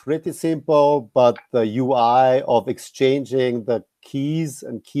pretty simple, but the UI of exchanging the keys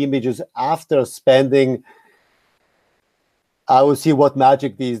and key images after spending, I will see what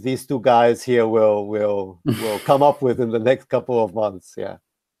magic these two guys here will come up with in the next couple of months. Yeah.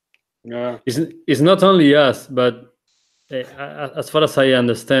 It's not only us, but as far as I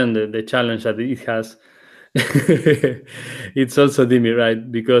understand the challenge that it has, it's also Dimi, right?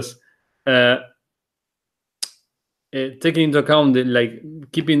 Because taking into account like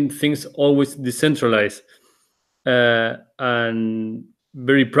keeping things always decentralized and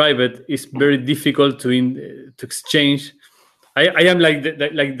very private is very difficult to exchange. I am like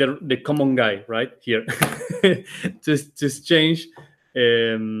the common guy right here to exchange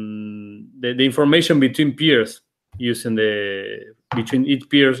the information between peers between each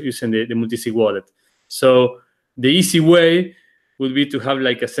peers using the multisig wallet. So the easy way would be to have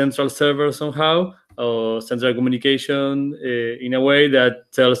like a central server somehow, or central communication in a way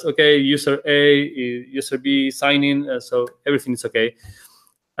that tells, okay, user A, user B sign in, so everything is okay.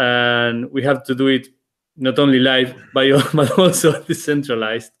 And we have to do it not only live, but also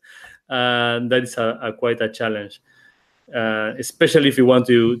decentralized. And that is quite a challenge, especially if you want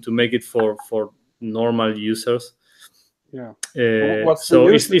to make it for normal users. Yeah. So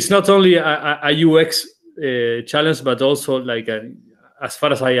it's not only a UX challenge, but also like as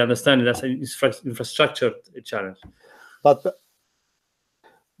far as I understand it, that's an infrastructure challenge. But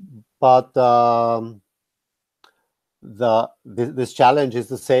this challenge is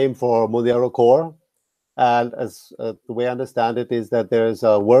the same for Monero Core, and as the way I understand it is that there's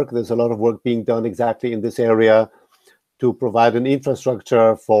a lot of work being done exactly in this area to provide an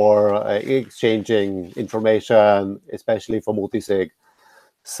infrastructure for exchanging information, especially for multisig.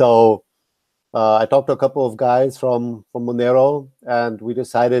 So I talked to a couple of guys from Monero, and we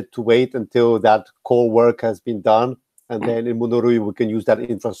decided to wait until that core work has been done, and then in Monerujo we can use that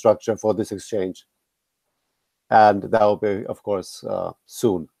infrastructure for this exchange. And that will be, of course,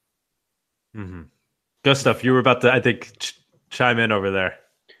 soon. Mm-hmm. Gustav, you were about to, I think, chime in over there.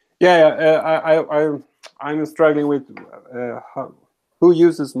 Yeah. I'm struggling with who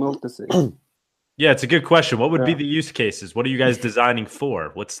uses multisig. Yeah, it's a good question. What would be the use cases? What are you guys designing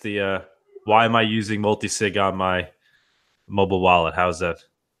for? What's the why am I using multisig on my mobile wallet? How's that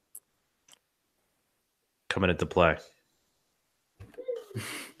coming into play?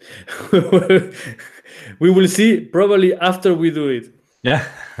 We will see probably after we do it. Yeah.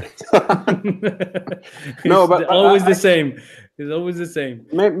 No, but always the same. It's always the same.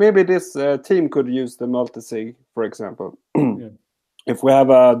 Maybe this team could use the multisig, for example. If we have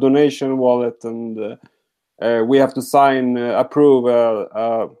a donation wallet and we have to approve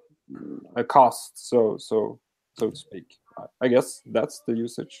a cost, so to speak. I guess that's the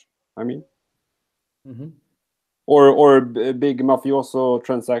usage. I mean, or a big mafioso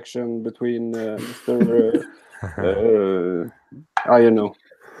transaction between Mr. I don't know,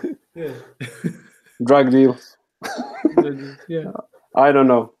 drug deals. Yeah, I don't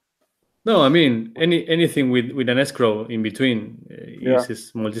know. No, I mean anything with an escrow in between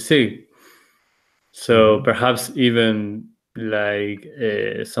uses multisig. So perhaps even like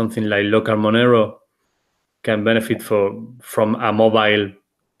something like local Monero can benefit from a mobile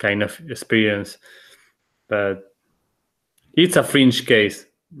kind of experience, but it's a fringe case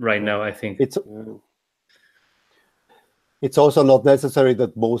right now. I think it's also not necessary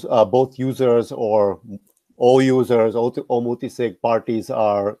that both users or all users, all multisig parties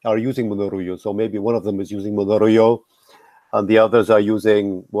are using Monerujo. So maybe one of them is using Monerujo, and the others are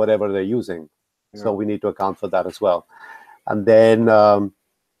using whatever they're using. Yeah. So we need to account for that as well. And then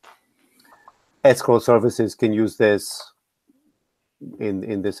escrow services can use this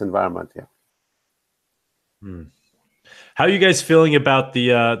in this environment. Yeah. How are you guys feeling about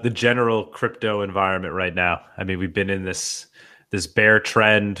the general crypto environment right now? I mean, we've been in this bear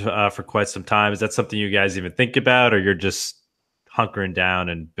trend for quite some time. Is that something you guys even think about, or you're just hunkering down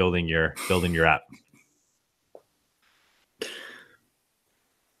and building your app?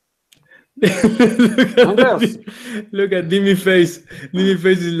 Look at Dimi's face. Dimi's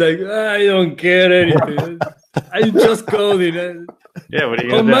face is like, I don't care anything. I'm just coding. Yeah, what are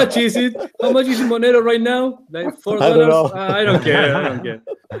you How much is it? How much is Monero right now? Like $4? I don't care.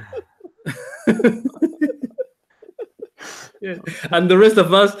 Yeah. And the rest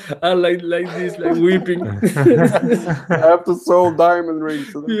of us are like this, like weeping. I have to sell diamond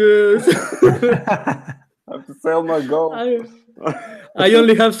rings. Yes. I have to sell my gold. I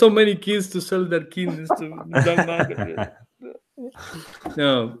only have so many kids to sell their kidneys to.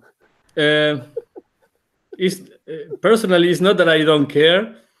 No. personally, it's not that I don't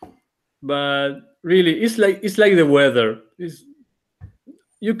care, but really, it's like the weather.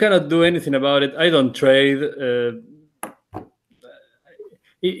 You cannot do anything about it. I don't trade.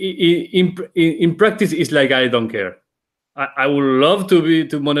 In practice, it's like I don't care. I would love to be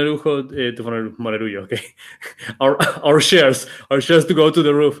to Monerujo, okay, our shares to go to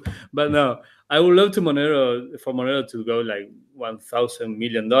the roof, but no, I would love for Monero to go like $1,000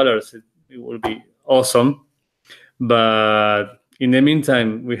 million. It would be awesome, but in the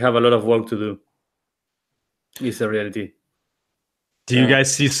meantime, we have a lot of work to do. It's a reality. Do you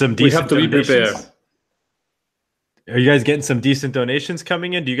guys see some decent? We have to be prepared. Are you guys getting some decent donations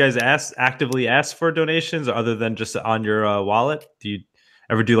coming in? Do you guys actively ask for donations other than just on your wallet? Do you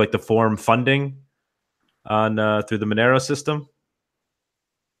ever do like the form funding on through the Monero system?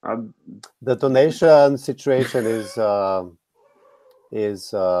 The donation situation is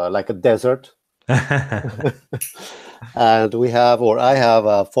like a desert, and I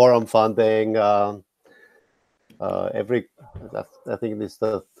have forum funding. I think it's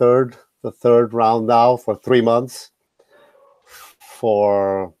the third round now for 3 months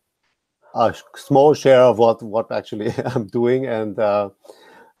for a small share of what actually I'm doing, and the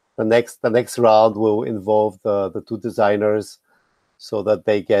next round will involve the two designers so that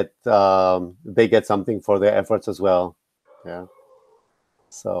they get something for their efforts as well. Yeah.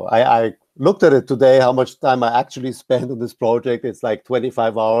 So I looked at it today, how much time I actually spent on this project. It's like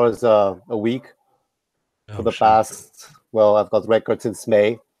 25 hours a week for the past. Well, I've got records since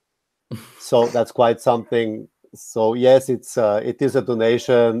May. So that's quite something. So yes, it is a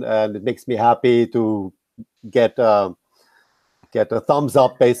donation, and it makes me happy to get a thumbs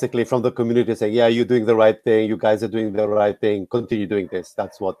up basically from the community saying, yeah, you're doing the right thing. You guys are doing the right thing. Continue doing this.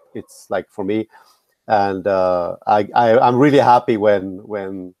 That's what it's like for me. And I'm really happy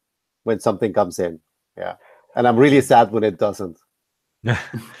when something comes in. Yeah. And I'm really sad when it doesn't.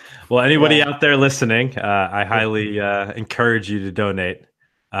 Well, anybody out there listening, I highly encourage you to donate.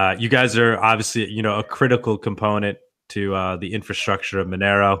 You guys are obviously, a critical component to the infrastructure of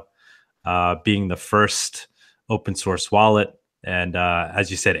Monero, being the first open source wallet. And as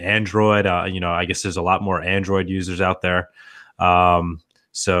you said, Android, I guess there's a lot more Android users out there.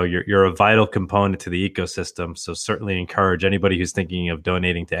 So you're a vital component to the ecosystem. So certainly encourage anybody who's thinking of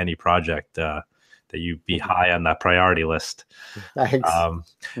donating to any project that you be high on that priority list. Thanks.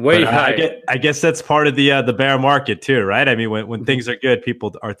 Way high. I guess that's part of the bear market too, right? I mean, when things are good,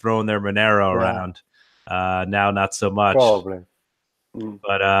 people are throwing their Monero around. Now, not so much. Probably.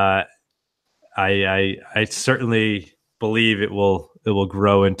 But I certainly believe it will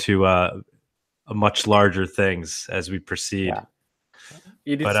grow into a much larger things as we proceed. Yeah.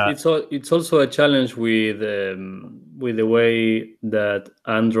 It's also a challenge with the way that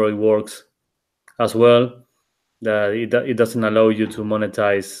Android works as well, that it doesn't allow you to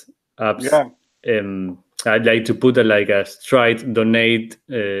monetize apps. Yeah. I'd like to put a Stride donate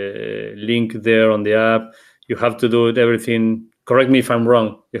link there on the app. You have to do everything. Correct me if I'm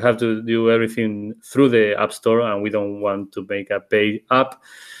wrong. You have to do everything through the App Store, and we don't want to make a paid app.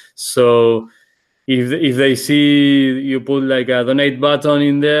 So if they see you put a donate button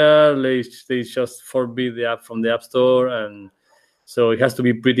in there, they just forbid the app from the App Store, and so it has to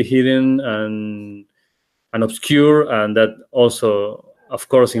be pretty hidden and obscure, and that also, of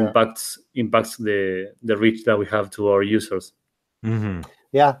course, impacts the reach that we have to our users. Mm-hmm.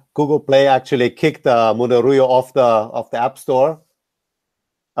 Yeah, Google Play actually kicked Monerujo off the App Store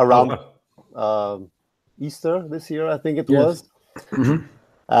around Easter this year, I think it was. Mm-hmm.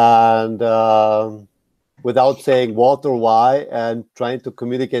 And without saying what or why, and trying to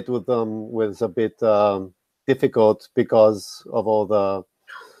communicate with them was a bit difficult because of all the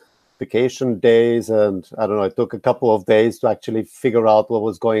vacation days, and I don't know, it took a couple of days to actually figure out what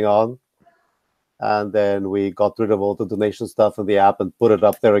was going on. And then we got rid of all the donation stuff in the app and put it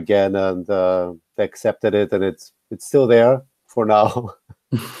up there again, and they accepted it, and it's still there for now.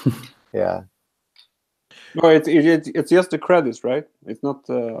 Yeah. No, it's just the credits, right? It's not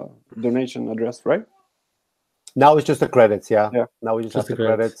donation address, right? Now it's just the credits, yeah. Now we just have the the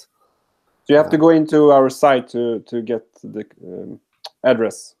credits. credits. So you have to go into our site to get the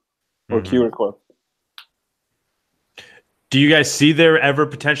address or QR code. Do you guys see there ever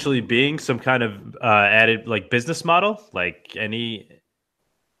potentially being some kind of added business model, any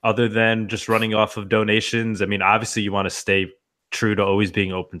other than just running off of donations? I mean, obviously you want to stay true to always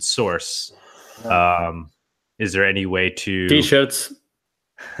being open source. Is there any way to T-shirts?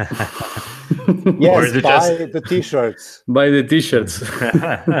 Yes, or is it the T-shirts. Buy the T-shirts.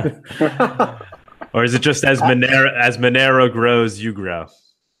 Or is it just as Monero grows, you grow?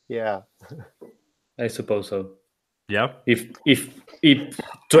 Yeah. I suppose so. Yeah. If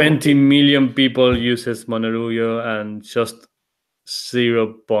 20 million people uses Monerujo and just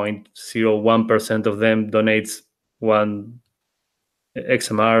 0.01% of them donates one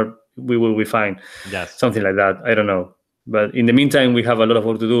XMR, we will be fine. Yes. Something like that. I don't know. But in the meantime, we have a lot of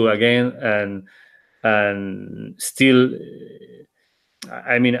work to do again, and still,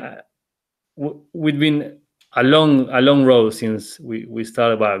 I mean, we've been a long road since we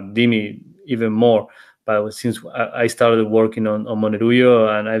started. About Dimi even more, but since I started working on Monerujo,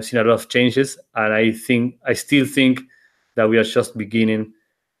 and I've seen a lot of changes, and I still think that we are just beginning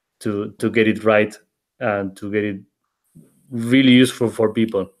to get it right and to get it really useful for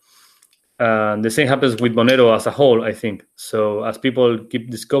people. The same happens with Monero as a whole, I think. So as people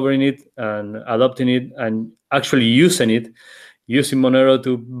keep discovering it and adopting it and actually using Monero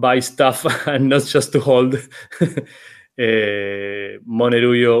to buy stuff and not just to hold,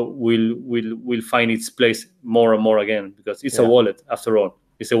 Monerujo will find its place more and more again, because it's a wallet after all.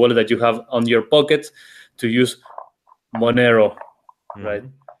 It's a wallet that you have on your pocket to use Monero, right?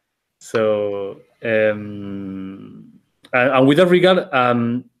 So and with that regard,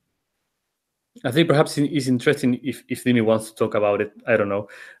 I think perhaps it's interesting if Dimi wants to talk about it. I don't know.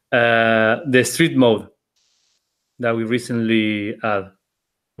 The street mode that we recently added.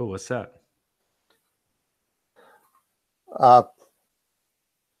 Oh, what's that?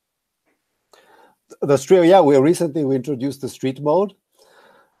 The street, we introduced the street mode,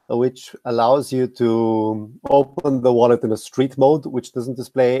 which allows you to open the wallet in a street mode, which doesn't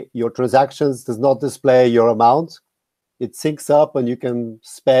display your transactions, does not display your amount. It syncs up, and you can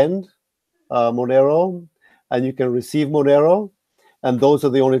spend Monero, and you can receive Monero, and those are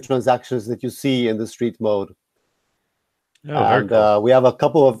the only transactions that you see in the street mode. We have a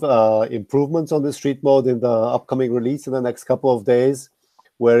couple of improvements on the street mode in the upcoming release in the next couple of days,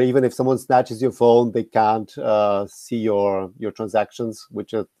 where even if someone snatches your phone, they can't see your transactions,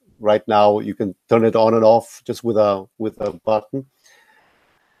 which are, right now you can turn it on and off just with a button.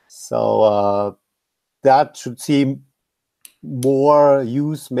 So that should see more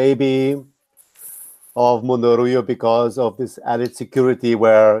use maybe of Monerujo because of this added security,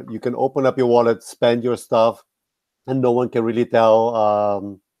 where you can open up your wallet, spend your stuff, and no one can really tell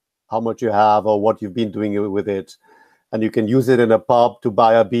how much you have or what you've been doing with it. And you can use it in a pub to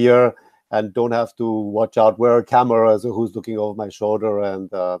buy a beer and don't have to watch out where are cameras or who's looking over my shoulder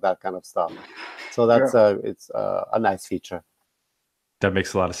and that kind of stuff. So that's it's a nice feature. That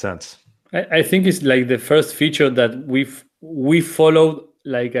makes a lot of sense. I think it's like the first feature that we followed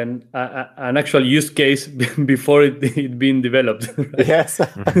like an actual use case before it being developed. Right? Yes.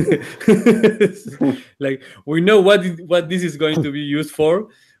 Like we know what this is going to be used for.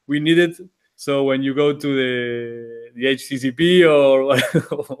 We need it. So when you go to the HTTP or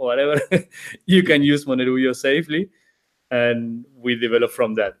whatever, you can use Monerujo safely, and we develop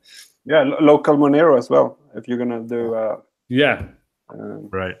from that. Yeah, local Monero as well. If you're gonna do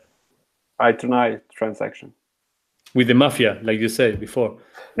right eye to eye transaction with the mafia, like you said before.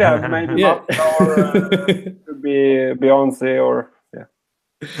 Yeah, maybe mafia or could be Beyonce or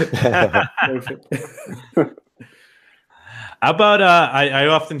How about I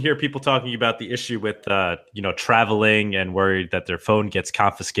often hear people talking about the issue with traveling and worried that their phone gets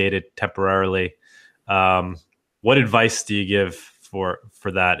confiscated temporarily. What advice do you give for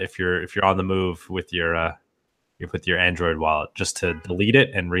that if you're on the move with your Android wallet? Just to delete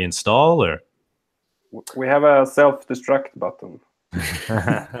it and reinstall, or we have a self-destruct button.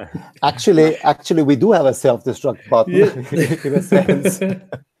 Actually, we do have a self-destruct button in a sense.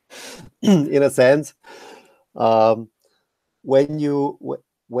 In a sense. When you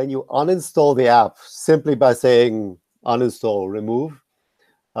uninstall the app simply by saying uninstall, remove,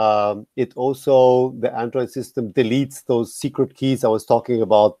 it also, the Android system deletes those secret keys I was talking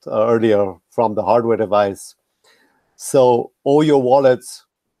about earlier from the hardware device. So all your wallets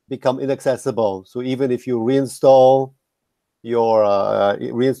become inaccessible. So even if you reinstall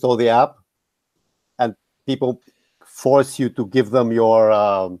the app and people force you to give them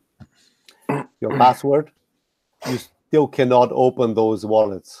your password, you still cannot open those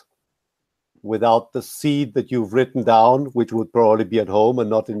wallets without the seed that you've written down, which would probably be at home and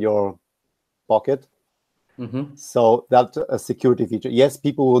not in your pocket. Mm-hmm. So that's a security feature. Yes,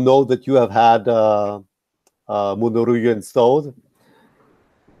 people will know that you have had Monerujo installed,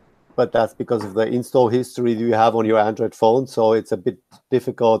 but that's because of the install history you have on your Android phone. So it's a bit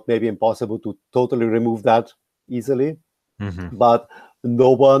difficult, maybe impossible to totally remove that easily. Mm-hmm. But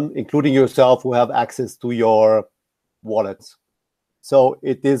no one, including yourself, will have access to your wallets. So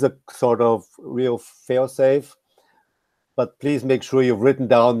it is a sort of real fail-safe. but please make sure you've written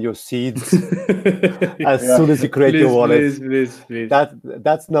down your seeds as soon as you create your wallet. Please.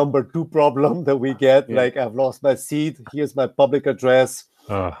 That's number 2 problem that we get. Yeah. Like, I've lost my seed. Here's my public address.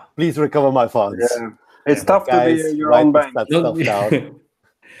 Please recover my funds. Yeah. It's tough to be your own bank. That stuff down.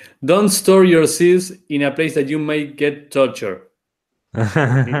 Don't store your seeds in a place that you may get torture.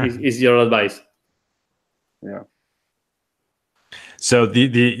 is your advice? Yeah. So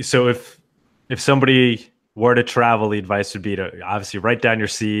so if somebody were to travel, the advice would be to obviously write down your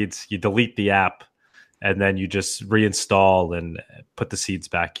seeds, you delete the app, and then you just reinstall and put the seeds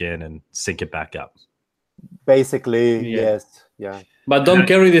back in and sync it back up. Basically, yes. Yeah. But don't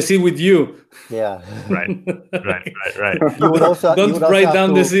carry the seed with you. Yeah. Right. You would also don't write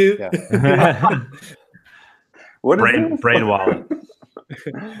down the seed. Yeah. What is brain wallet.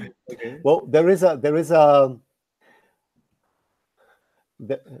 Okay. Well, there is a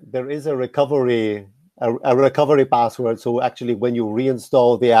recovery password. So actually, when you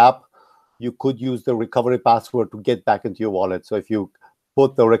reinstall the app, you could use the recovery password to get back into your wallet. So if you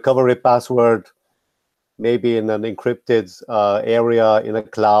put the recovery password maybe in an encrypted area in a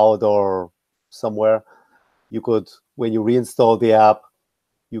cloud or somewhere, you could, when you reinstall the app,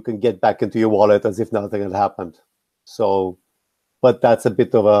 you can get back into your wallet as if nothing had happened. So, but that's a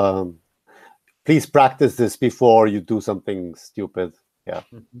bit of a, please practice this before you do something stupid. Yeah.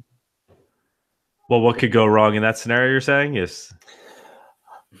 Well, what could go wrong in that scenario, you're saying? Is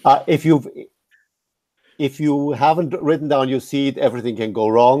if you haven't written down your seed, everything can go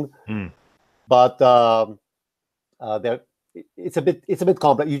wrong. But it's a bit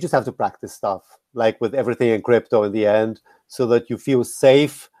complex. You just have to practice stuff, like with everything in crypto in the end, so that you feel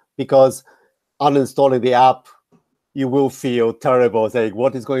safe, because uninstalling the app, you will feel terrible, saying,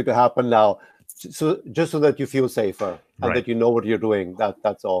 what is going to happen now? So just so that you feel safer and that you know what you're doing.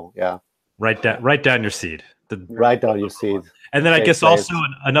 That's all. Yeah. Write down your seed. Write down your seed. And then I guess also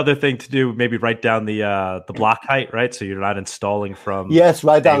another thing to do, maybe write down the block height, right? So you're not installing from. Yes,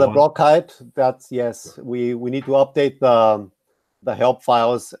 write down the block height. That's yes. We need to update the help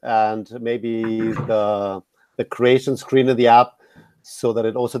files and maybe the creation screen of the app, so that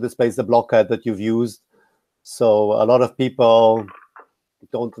it also displays the block height that you've used. So a lot of people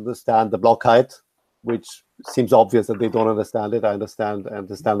don't understand the block height, which seems obvious that they don't understand it. I understand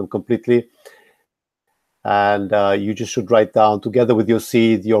them completely. And you just should write down, together with your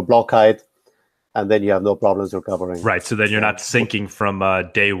seed, your block height, and then you have no problems recovering. Right. So then you're not syncing from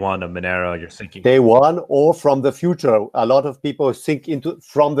day one of Monero. You're syncing day one or from the future. A lot of people sync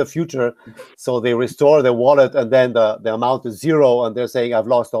from the future, so they restore their wallet, and then the amount is 0, and they're saying, "I've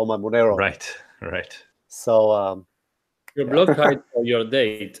lost all my Monero." Right. So your block height or your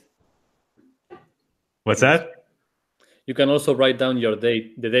date. What's that? You can also write down your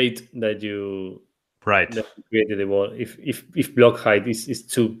date, the date that you created the wallet. If block height is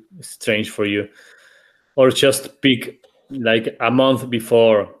too strange for you, or just pick like a month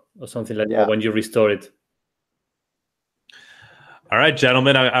before or something like that when you restore it. All right,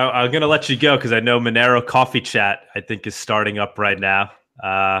 gentlemen, I'm going to let you go because I know Monero Coffee Chat, I think, is starting up right now.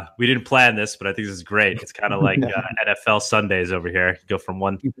 We didn't plan this, but I think this is great. It's kind of like NFL Sundays over here. Go from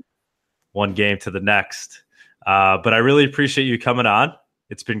one game to the next. But I really appreciate you coming on.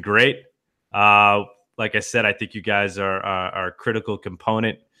 It's been great. Like I said, I think you guys are a critical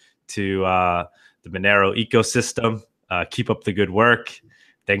component to the Monero ecosystem. Keep up the good work.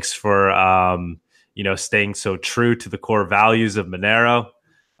 Thanks for staying so true to the core values of Monero.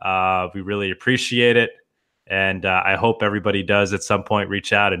 We really appreciate it. And I hope everybody does at some point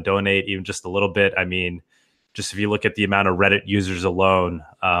reach out and donate even just a little bit. I mean, just if you look at the amount of Reddit users alone,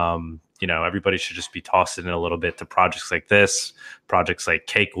 everybody should just be tossing in a little bit to projects like this, projects like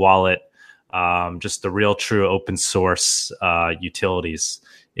Cake Wallet, just the real true open source utilities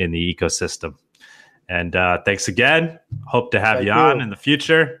in the ecosystem. And thanks again. Hope to have you on in the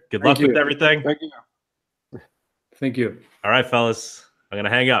future. Good luck with everything. Thank you. All right, fellas. I'm going to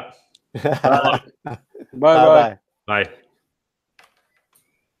hang up. Bye. Bye.